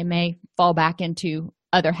point, and they may fall back into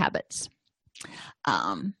other habits.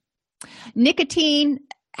 Nicotine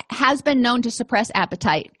has been known to suppress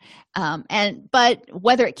appetite, but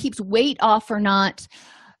whether it keeps weight off or not,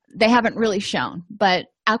 they haven't really shown. But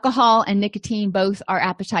alcohol and nicotine both are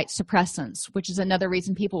appetite suppressants, which is another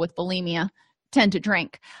reason people with bulimia tend to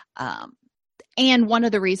drink. And one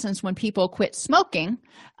of the reasons when people quit smoking,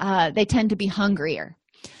 they tend to be hungrier.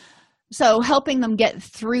 So helping them get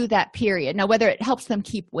through that period. Now, whether it helps them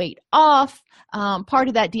keep weight off, part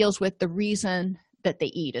of that deals with the reason that they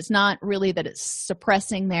eat. It's not really that it's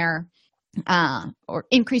suppressing their or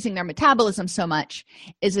increasing their metabolism so much,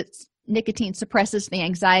 is it's nicotine suppresses the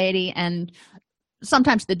anxiety and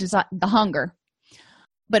sometimes the hunger.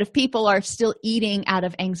 But if people are still eating out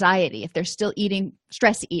of anxiety, if they're still eating,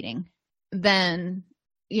 stress eating, then,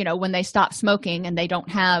 when they stop smoking and they don't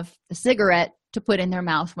have the cigarette to put in their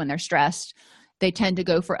mouth when they're stressed, they tend to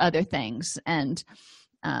go for other things. And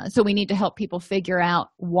so we need to help people figure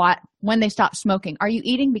out when they stop smoking. Are you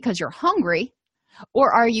eating because you're hungry,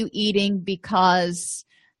 or are you eating because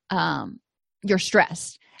you're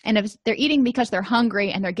stressed? And if they're eating because they're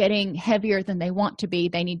hungry and they're getting heavier than they want to be,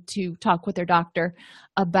 they need to talk with their doctor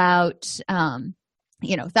about,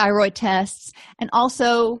 thyroid tests, and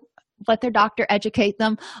also let their doctor educate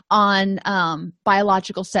them on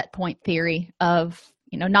biological set point theory of,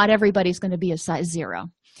 not everybody's going to be a size 0.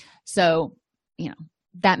 So,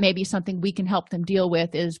 that may be something we can help them deal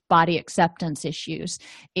with, is body acceptance issues.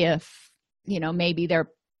 If, maybe they're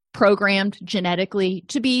programmed genetically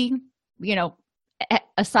to be,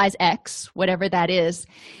 a size X, whatever that is,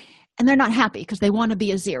 and they're not happy because they want to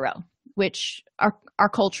be a 0, which our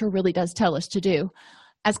culture really does tell us to do.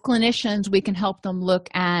 As clinicians, we can help them look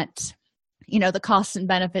at, the costs and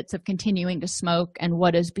benefits of continuing to smoke and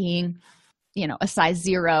what does being, a size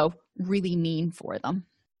 0 really mean for them.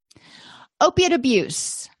 Opiate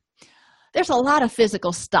abuse. There's a lot of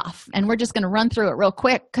physical stuff, and we're just going to run through it real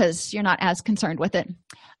quick because you're not as concerned with it.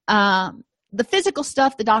 The physical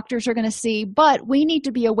stuff the doctors are going to see, but we need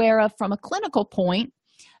to be aware of from a clinical point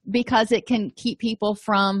because it can keep people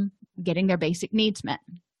from getting their basic needs met.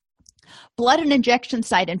 Blood and injection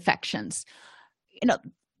site infections,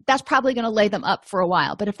 that's probably going to lay them up for a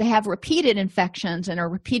while. But if they have repeated infections and are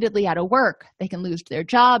repeatedly out of work, they can lose their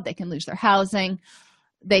job, they can lose their housing,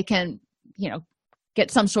 they can, get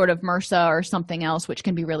some sort of MRSA or something else, which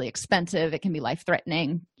can be really expensive. It can be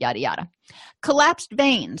life-threatening, yada, yada. Collapsed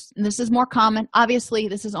veins, and this is more common. Obviously,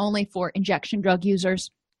 this is only for injection drug users.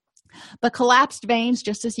 But collapsed veins,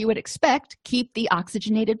 just as you would expect, keep the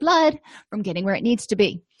oxygenated blood from getting where it needs to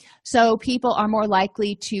be. So people are more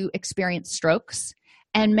likely to experience strokes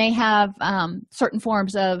and may have certain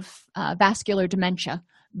forms of vascular dementia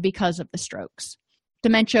because of the strokes.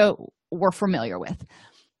 Dementia we're familiar with.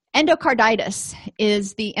 Endocarditis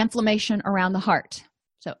is the inflammation around the heart.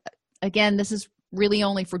 So again, this is really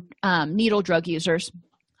only for needle drug users.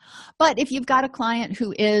 But if you've got a client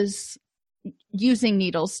who is using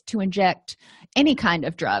needles to inject any kind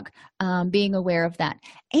of drug, being aware of that.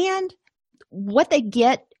 And what they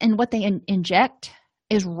get and what they inject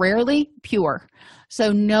is rarely pure.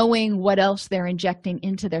 So knowing what else they're injecting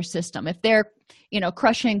into their system. If they're,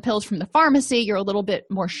 crushing pills from the pharmacy, you're a little bit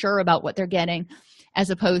more sure about what they're getting as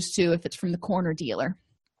opposed to if it's from the corner dealer.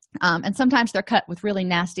 And sometimes they're cut with really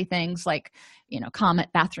nasty things like, Comet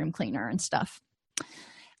bathroom cleaner and stuff.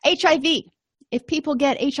 HIV. If people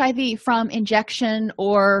get HIV from injection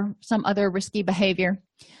or some other risky behavior,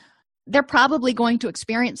 they're probably going to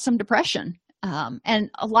experience some depression. And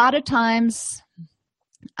a lot of times,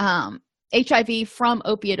 HIV from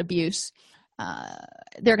opiate abuse,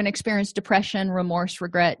 they're going to experience depression, remorse,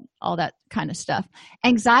 regret, all that kind of stuff.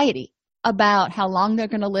 Anxiety about how long they're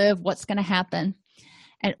going to live, what's going to happen.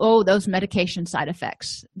 And those medication side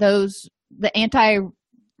effects, the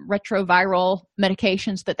antiretroviral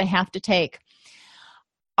medications that they have to take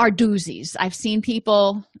are doozies. I've seen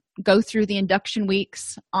people go through the induction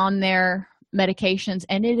weeks on their medications,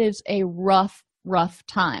 and it is a rough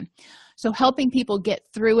time. So helping people get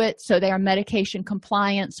through it so they are medication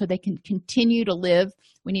compliant, so they can continue to live.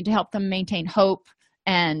 We need to help them maintain hope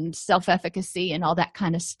and self-efficacy and all that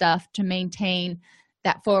kind of stuff to maintain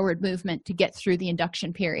that forward movement to get through the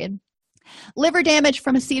induction period. Liver damage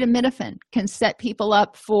from acetaminophen can set people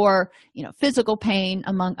up for, physical pain,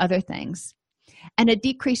 among other things. And a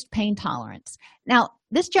decreased pain tolerance. Now,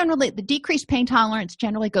 the decreased pain tolerance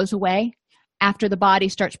generally goes away after the body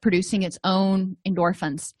starts producing its own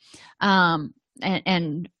endorphins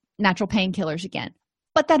and natural painkillers again.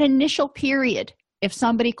 But that initial period, if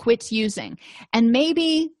somebody quits using, and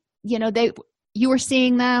maybe, you were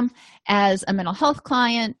seeing them as a mental health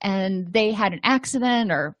client and they had an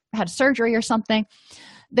accident or had surgery or something,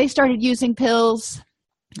 they started using pills,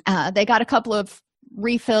 they got a couple of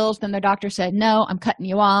refills, then their doctor said, no, I'm cutting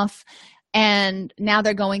you off, and now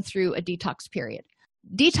they're going through a detox period.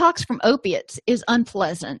 Detox from opiates is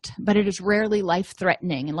unpleasant, but it is rarely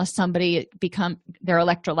life-threatening unless their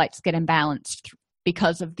electrolytes get imbalanced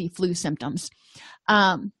because of the flu symptoms.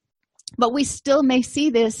 But we still may see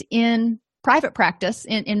this in private practice,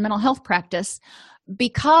 in mental health practice,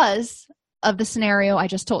 because of the scenario I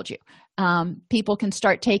just told you. People can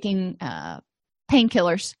start taking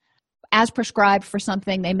painkillers as prescribed for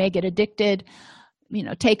something. They may get addicted,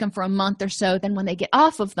 take them for a month or so. Then when they get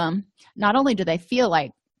off of them, not only do they feel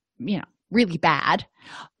like, really bad,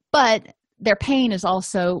 but their pain is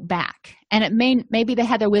also back. And maybe they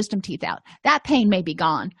had their wisdom teeth out. That pain may be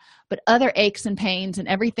gone, but other aches and pains and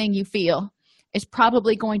everything you feel is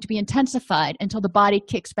probably going to be intensified until the body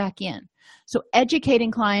kicks back in. So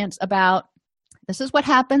educating clients about this is what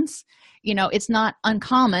happens. It's not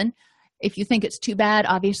uncommon. If you think it's too bad,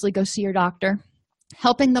 obviously go see your doctor.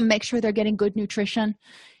 Helping them make sure they're getting good nutrition.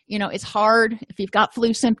 It's hard if you've got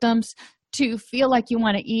flu symptoms to feel like you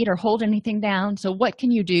want to eat or hold anything down. So what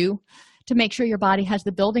can you do to make sure your body has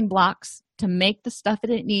the building blocks to make the stuff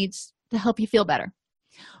that it needs to help you feel better?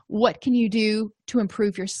 What can you do to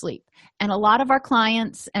improve your sleep? And a lot of our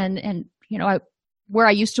clients, where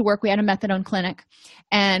I used to work, we had a methadone clinic,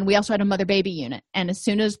 and we also had a mother-baby unit. And as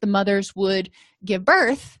soon as the mothers would give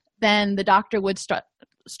birth, then the doctor would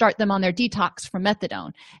start them on their detox from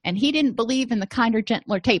methadone. And he didn't believe in the kinder,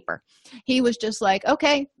 gentler taper. He was just like,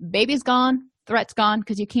 okay, baby's gone, threat's gone,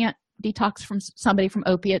 because you can't detox from somebody from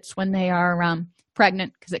opiates when they are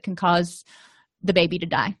pregnant, because it can cause the baby to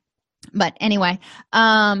die. But anyway,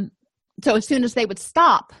 so as soon as they would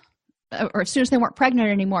stop, or as soon as they weren't pregnant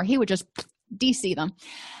anymore, he would just DC them.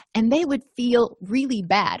 And they would feel really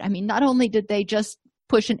bad. I mean, not only did they just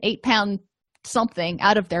push an 8-pound something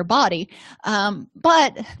out of their body,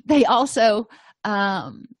 but they also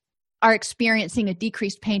are experiencing a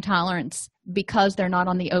decreased pain tolerance because they're not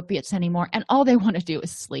on the opiates anymore, and all they want to do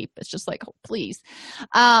is sleep. It's just like, oh, please.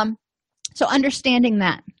 So understanding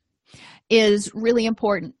that is really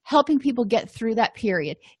important. Helping people get through that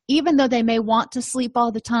period, even though they may want to sleep all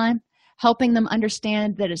the time, helping them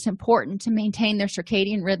understand that it's important to maintain their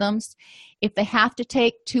circadian rhythms. If they have to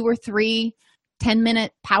take 2 or 3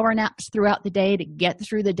 10-minute power naps throughout the day to get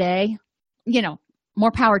through the day,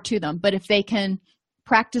 more power to them. But if they can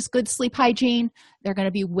practice good sleep hygiene, they're going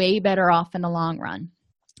to be way better off in the long run.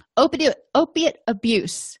 Opiate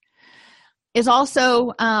abuse is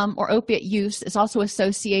also, or opiate use is also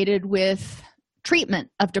associated with treatment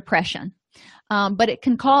of depression. But it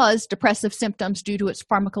can cause depressive symptoms due to its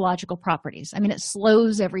pharmacological properties. I mean, it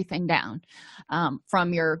slows everything down,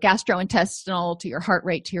 from your gastrointestinal to your heart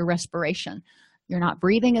rate to your respiration. You're not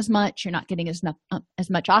breathing as much. You're not getting as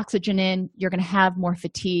much oxygen in. You're going to have more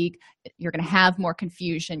fatigue. You're going to have more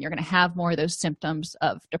confusion. You're going to have more of those symptoms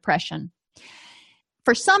of depression.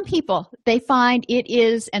 For some people, they find it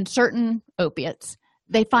is, and certain opiates,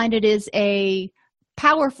 they find it is a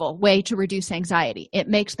powerful way to reduce anxiety. It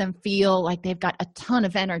makes them feel like they've got a ton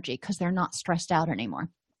of energy because they're not stressed out anymore.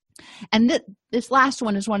 And this last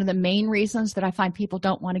one is one of the main reasons that I find people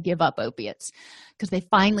don't want to give up opiates, because they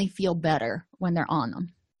finally feel better when they're on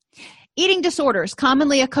them. Eating disorders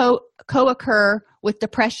commonly co-occur with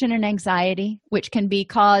depression and anxiety, which can be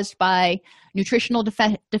caused by nutritional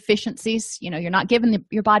deficiencies. You're not giving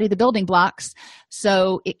your body the building blocks,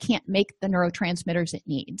 so it can't make the neurotransmitters it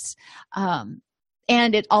needs. And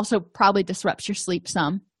it also probably disrupts your sleep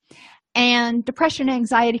some. And depression and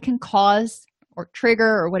anxiety can cause or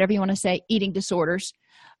trigger, or whatever you want to say, eating disorders,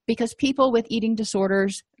 because people with eating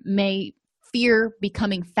disorders may fear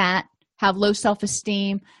becoming fat, have low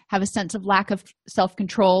self-esteem, have a sense of lack of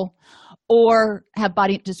self-control, or have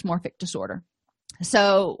body dysmorphic disorder.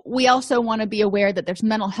 So we also want to be aware that there's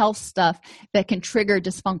mental health stuff that can trigger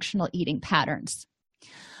dysfunctional eating patterns.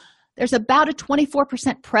 There's about a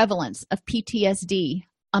 24% prevalence of PTSD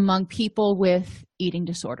among people with eating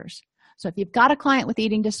disorders. So if you've got a client with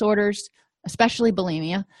eating disorders, especially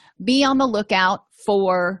bulimia, be on the lookout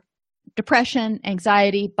for depression,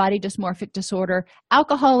 anxiety, body dysmorphic disorder,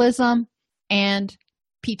 alcoholism, and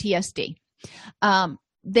PTSD.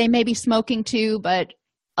 They may be smoking too, but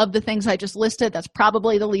of the things I just listed, that's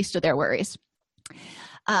probably the least of their worries.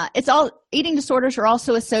 Eating disorders are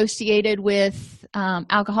also associated with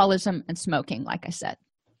alcoholism and smoking, like I said.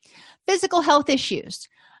 Physical health issues.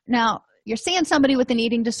 Now, you're seeing somebody with an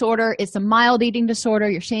eating disorder. It's a mild eating disorder.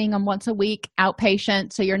 You're seeing them once a week,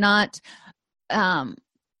 outpatient. So you're not, and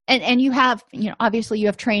you have, obviously you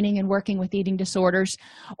have training and working with eating disorders,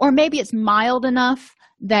 or maybe it's mild enough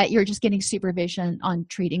that you're just getting supervision on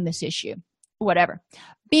treating this issue, whatever.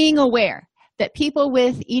 Being aware that people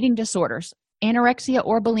with eating disorders, anorexia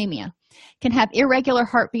or bulimia, can have irregular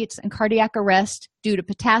heartbeats and cardiac arrest due to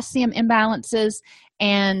potassium imbalances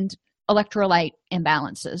and electrolyte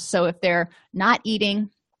imbalances. So if they're not eating,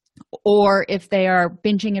 or if they are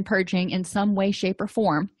binging and purging in some way, shape, or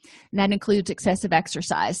form, and that includes excessive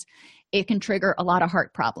exercise, it can trigger a lot of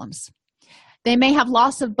heart problems. They may have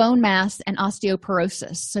loss of bone mass and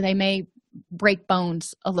osteoporosis, so they may break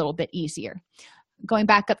bones a little bit easier. Going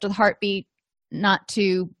back up to the heartbeat, not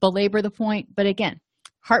to belabor the point, but again,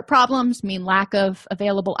 heart problems mean lack of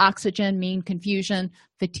available oxygen, mean confusion,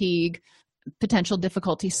 fatigue, potential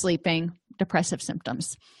difficulty sleeping, depressive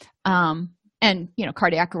symptoms. And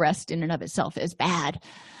cardiac arrest in and of itself is bad.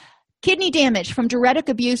 Kidney damage from diuretic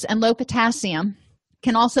abuse and low potassium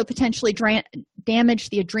can also potentially damage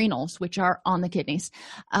the adrenals, which are on the kidneys.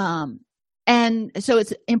 And so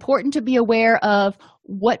it's important to be aware of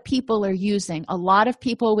what people are using. A lot of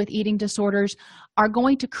people with eating disorders are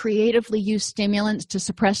going to creatively use stimulants to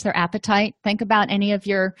suppress their appetite. Think about any of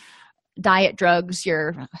your diet drugs,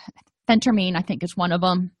 your phentermine, I think is one of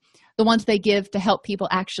them. The ones they give to help people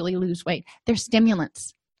actually lose weight. They're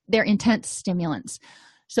stimulants. They're intense stimulants.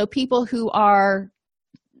 So people who are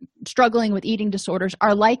struggling with eating disorders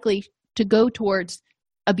are likely to go towards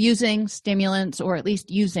abusing stimulants, or at least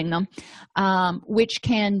using them, which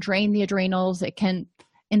can drain the adrenals. It can,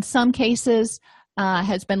 in some cases,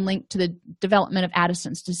 has been linked to the development of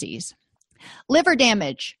Addison's disease. Liver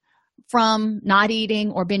damage from not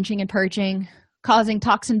eating or binging and purging, causing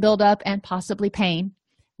toxin buildup and possibly pain.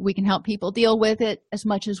 We can help people deal with it as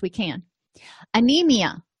much as we can.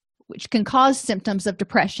 Anemia, which can cause symptoms of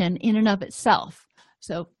depression in and of itself.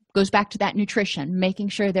 So goes back to that nutrition, making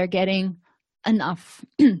sure they're getting enough.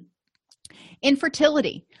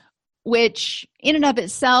 Infertility, which in and of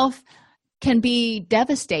itself can be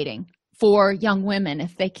devastating for young women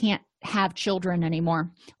if they can't have children anymore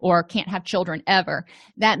or can't have children ever.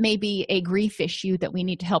 That may be a grief issue that we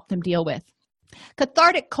need to help them deal with.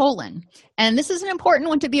 Cathartic colon, and this is an important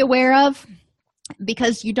one to be aware of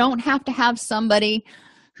because you don't have to have somebody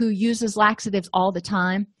who uses laxatives all the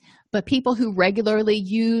time, but people who regularly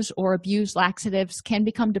use or abuse laxatives can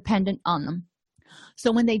become dependent on them.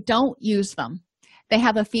 So when they don't use them, they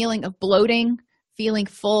have a feeling of bloating, feeling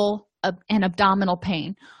full, and abdominal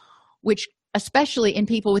pain, which especially in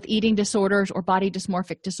people with eating disorders or body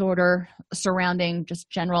dysmorphic disorder surrounding just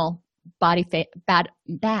general body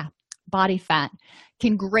fat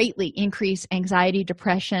can greatly increase anxiety,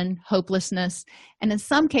 depression, hopelessness, and in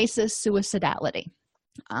some cases, suicidality.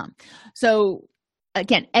 So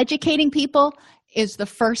again, educating people is the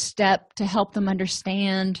first step to help them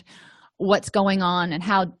understand what's going on and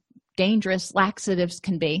how dangerous laxatives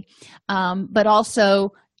can be. But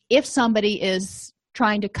also, if somebody is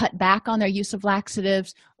trying to cut back on their use of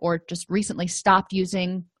laxatives or just recently stopped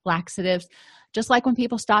using laxatives, just like when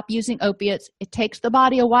people stop using opiates, it takes the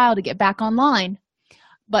body a while to get back online.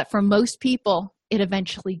 But for most people, it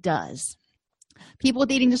eventually does. People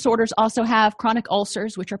with eating disorders also have chronic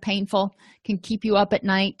ulcers, which are painful, can keep you up at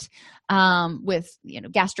night with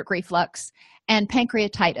gastric reflux, and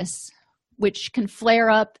pancreatitis, which can flare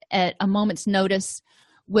up at a moment's notice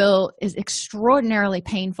is extraordinarily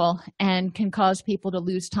painful and can cause people to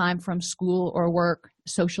lose time from school or work,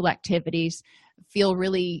 social activities, feel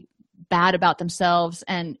really bad about themselves.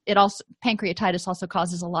 And pancreatitis also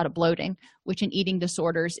causes a lot of bloating, which in eating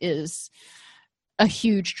disorders is a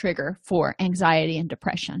huge trigger for anxiety and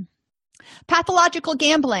depression. Pathological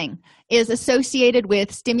gambling is associated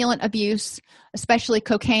with stimulant abuse, especially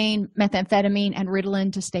cocaine, methamphetamine, and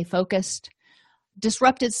Ritalin to stay focused.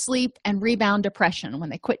 Disrupted sleep and rebound depression. When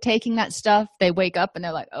they quit taking that stuff, they wake up and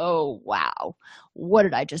they're like, oh, wow, what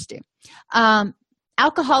did I just do?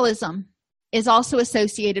 Alcoholism is also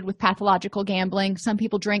associated with pathological gambling. Some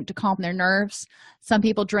people drink to calm their nerves. Some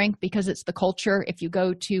people drink because it's the culture. If you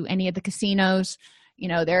go to any of the casinos,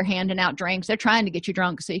 they're handing out drinks. They're trying to get you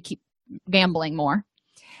drunk, so you keep gambling more.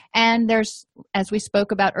 And there's, as we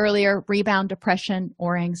spoke about earlier, rebound depression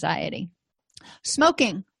or anxiety.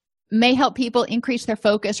 Smoking may help people increase their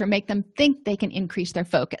focus or make them think they can increase their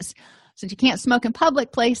focus. Since you can't smoke in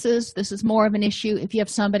public places, this is more of an issue if you have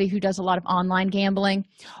somebody who does a lot of online gambling,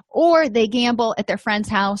 or they gamble at their friend's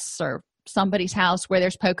house or somebody's house where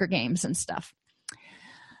there's poker games and stuff.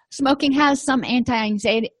 Smoking has some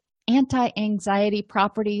anti-anxiety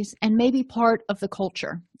properties and may be part of the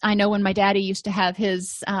culture. I know when my daddy used to have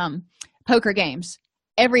his poker games,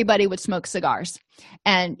 everybody would smoke cigars.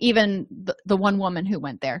 And even the one woman who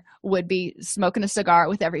went there would be smoking a cigar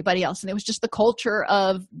with everybody else. And it was just the culture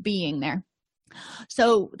of being there.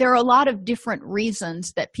 So there are a lot of different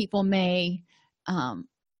reasons that people may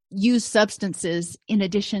use substances in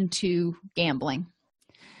addition to gambling.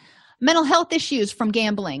 Mental health issues from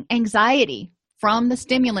gambling, anxiety from the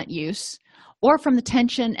stimulant use, or from the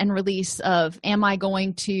tension and release of, am I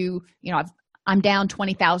going to, I'm down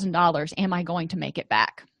 $20,000. Am I going to make it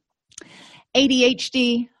back?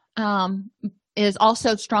 ADHD is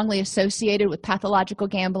also strongly associated with pathological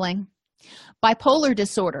gambling. Bipolar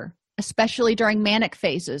disorder, especially during manic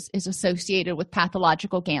phases, is associated with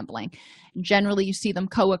pathological gambling. Generally, you see them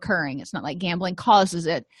co-occurring. It's not like gambling causes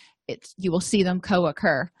it. You will see them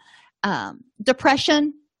co-occur.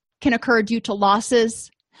 Depression can occur due to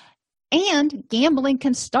losses. And gambling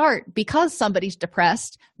can start because somebody's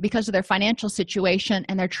depressed because of their financial situation,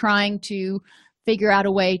 and they're trying to figure out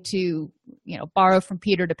a way to, borrow from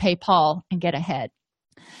Peter to pay Paul and get ahead.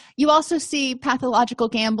 You also see pathological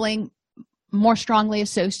gambling more strongly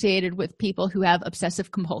associated with people who have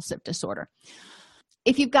obsessive compulsive disorder.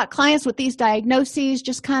 If you've got clients with these diagnoses,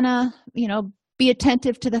 just kind of, be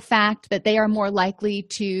attentive to the fact that they are more likely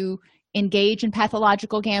to engage in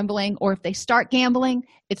pathological gambling, or if they start gambling,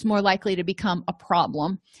 it's more likely to become a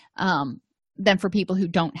problem than for people who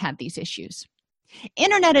don't have these issues.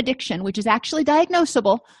 Internet addiction, which is actually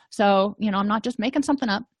diagnosable, so I'm not just making something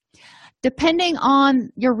up, depending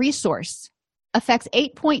on your resource, affects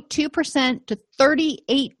 8.2% to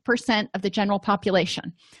 38% of the general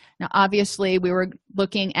population. Now, obviously, we were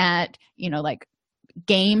looking at like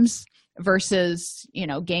games versus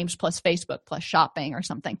games plus Facebook plus shopping or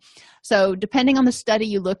something. So depending on the study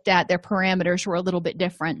you looked at, their parameters were a little bit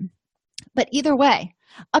different. But either way,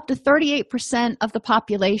 up to 38% of the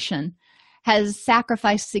population has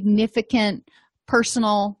sacrificed significant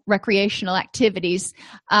personal recreational activities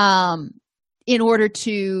in order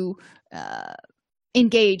to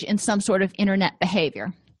engage in some sort of internet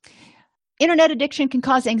behavior. Internet addiction can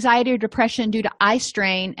cause anxiety or depression due to eye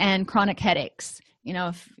strain and chronic headaches.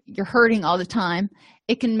 If you're hurting all the time,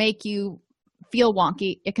 it can make you feel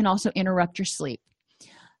wonky. It can also interrupt your sleep.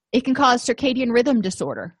 It can cause circadian rhythm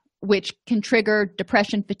disorder, which can trigger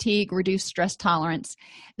depression, fatigue, reduced stress tolerance.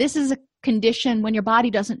 This is a condition when your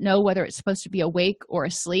body doesn't know whether it's supposed to be awake or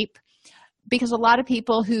asleep, because a lot of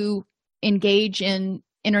people who engage in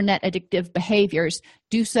internet addictive behaviors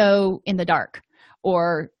do so in the dark,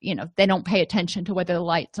 or they don't pay attention to whether the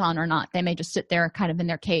light's on or not. They may just sit there kind of in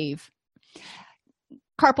their cave.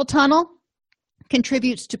 Carpal tunnel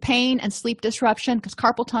contributes to pain and sleep disruption because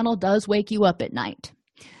carpal tunnel does wake you up at night.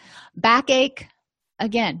 Backache,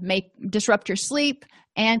 again, may disrupt your sleep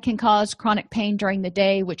and can cause chronic pain during the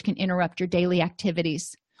day, which can interrupt your daily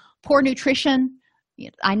activities. Poor nutrition.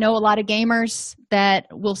 I know a lot of gamers that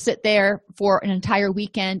will sit there for an entire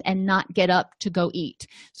weekend and not get up to go eat.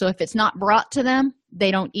 So if it's not brought to them,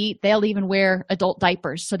 they don't eat. They'll even wear adult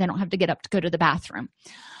diapers so they don't have to get up to go to the bathroom.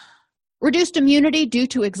 Reduced immunity due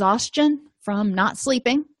to exhaustion from not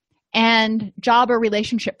sleeping, and job or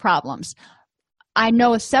relationship problems. I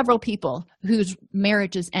know of several people whose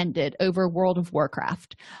marriages ended over World of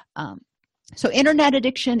Warcraft. So internet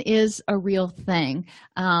addiction is a real thing,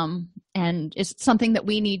 and it's something that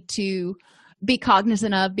we need to be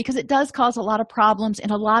cognizant of because it does cause a lot of problems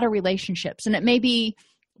in a lot of relationships, and it may be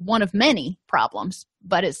one of many problems,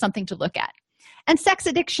 but it's something to look at. And sex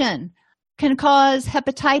addiction can cause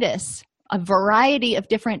hepatitis, a variety of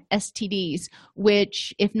different STDs,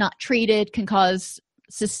 which, if not treated, can cause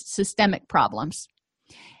systemic problems.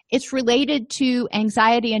 It's related to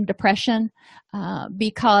anxiety and depression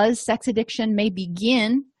because sex addiction may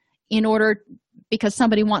begin because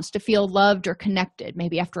somebody wants to feel loved or connected,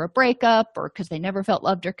 maybe after a breakup or because they never felt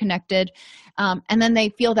loved or connected. And then they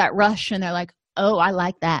feel that rush and they're like, oh, I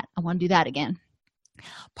like that. I want to do that again.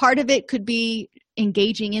 Part of it could be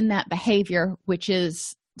engaging in that behavior, which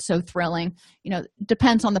is so thrilling.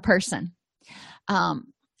 Depends on the person.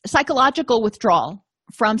 Psychological withdrawal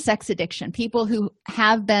from sex addiction. People who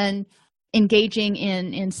have been engaging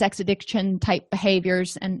in sex addiction type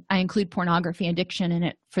behaviors, and I include pornography addiction in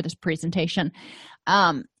it for this presentation,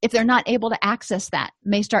 if they're not able to access that,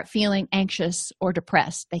 may start feeling anxious or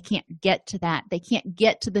depressed. They can't get to that. They can't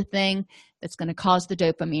get to the thing that's going to cause the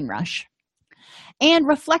dopamine rush. And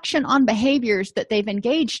reflection on behaviors that they've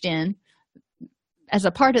engaged in as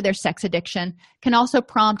a part of their sex addiction can also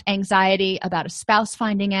prompt anxiety about a spouse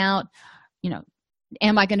finding out,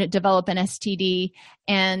 am I going to develop an STD?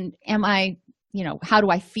 And how do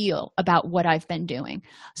I feel about what I've been doing?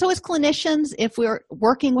 So as clinicians, if we're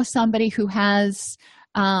working with somebody who has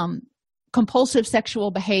compulsive sexual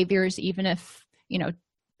behaviors, even if,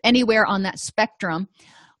 anywhere on that spectrum,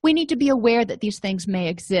 we need to be aware that these things may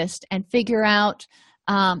exist and figure out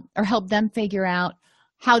or help them figure out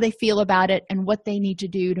how they feel about it and what they need to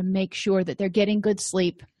do to make sure that they're getting good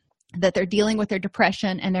sleep, that they're dealing with their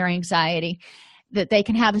depression and their anxiety, that they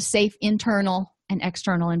can have a safe internal and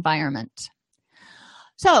external environment.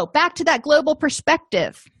 So back to that global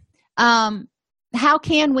perspective. How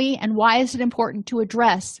can we and why is it important to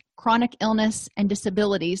address chronic illness and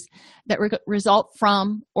disabilities that result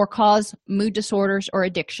from or cause mood disorders or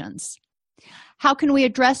addictions? How can we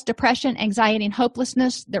address depression, anxiety, and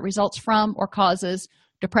hopelessness that results from or causes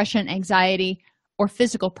depression, anxiety, or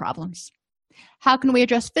physical problems? How can we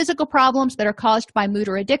address physical problems that are caused by mood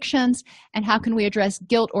or addictions? And how can we address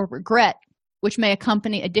guilt or regret, which may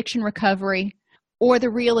accompany addiction recovery or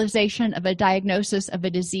the realization of a diagnosis of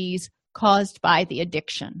a disease caused by the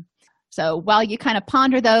addiction? So while you kind of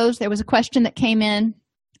ponder those, there was a question that came in.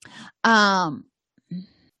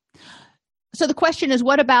 So the question is,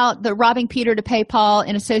 what about the robbing Peter to pay Paul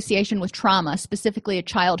in association with trauma, specifically a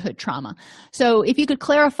childhood trauma? So if you could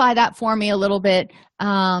clarify that for me a little bit.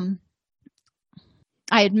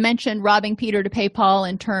 I had mentioned robbing Peter to pay Paul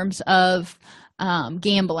in terms of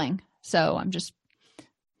gambling. So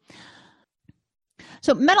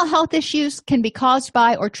mental health issues can be caused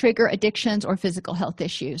by or trigger addictions or physical health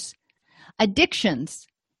issues. Addictions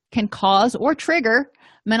can cause or trigger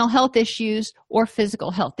mental health issues or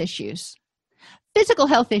physical health issues. Physical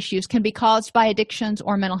health issues can be caused by addictions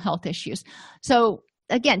or mental health issues. So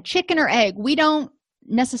again, chicken or egg, we don't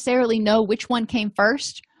necessarily know which one came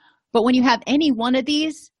first, but when you have any one of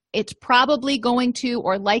these, it's probably going to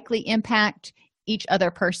or likely impact each other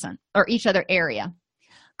person or each other area.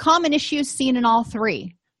 Common issues seen in all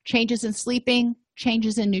three: changes in sleeping,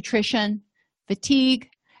 changes in nutrition, fatigue,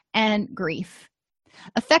 and grief.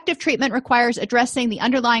 Effective treatment requires addressing the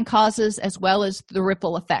underlying causes as well as the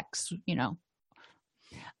ripple effects,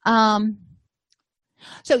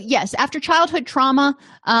 So yes, after childhood trauma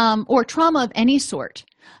or trauma of any sort,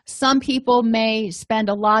 some people may spend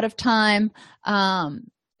a lot of time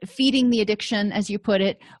feeding the addiction, as you put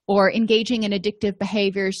it, or engaging in addictive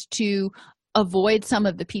behaviors to avoid some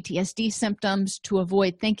of the PTSD symptoms, to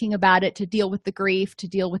avoid thinking about it, to deal with the grief, to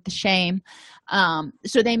deal with the shame.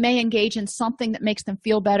 So they may engage in something that makes them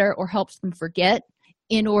feel better or helps them forget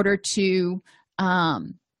in order to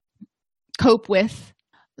cope with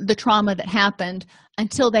the trauma that happened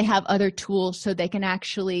until they have other tools so they can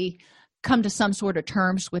actually come to some sort of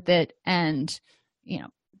terms with it and,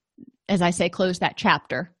 as I say, close that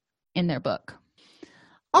chapter in their book.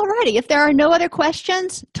 Alrighty, if there are no other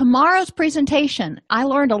questions, tomorrow's presentation, I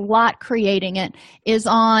learned a lot creating it, is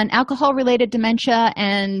on alcohol-related dementia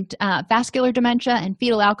and vascular dementia and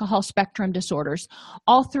fetal alcohol spectrum disorders,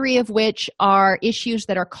 all three of which are issues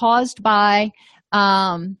that are caused by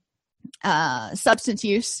substance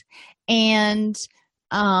use and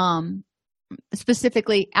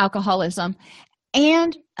specifically alcoholism.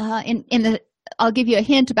 And I'll give you a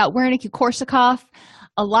hint about Wernicke-Korsakoff.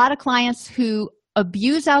 A lot of clients who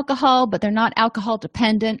abuse alcohol, but they're not alcohol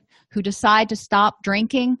dependent, who decide to stop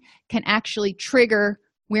drinking, can actually trigger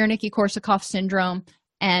Wernicke-Korsakoff syndrome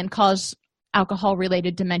and cause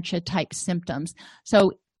alcohol-related dementia type symptoms.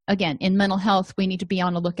 So again, in mental health, we need to be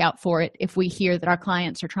on the lookout for it if we hear that our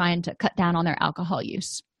clients are trying to cut down on their alcohol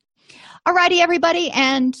use. All righty, everybody.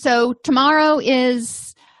 And so tomorrow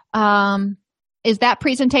is that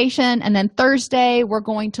presentation. And then Thursday, we're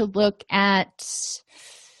going to look at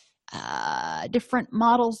different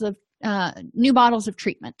models of new models of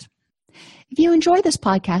treatment. If you enjoy this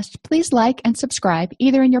podcast, please like and subscribe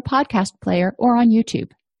either in your podcast player or on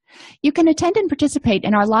YouTube. You can attend and participate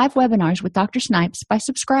in our live webinars with Dr. Snipes by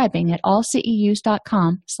subscribing at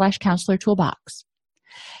allceus.com/counselor toolbox.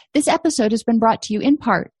 This episode has been brought to you in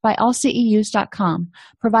part by allceus.com,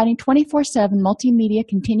 providing 24/7 multimedia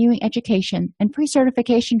continuing education and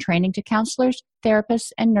pre-certification training to counselors,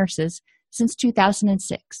 therapists, and nurses since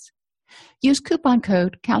 2006. Use coupon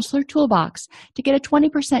code Counselor Toolbox to get a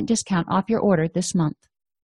 20% discount off your order this month.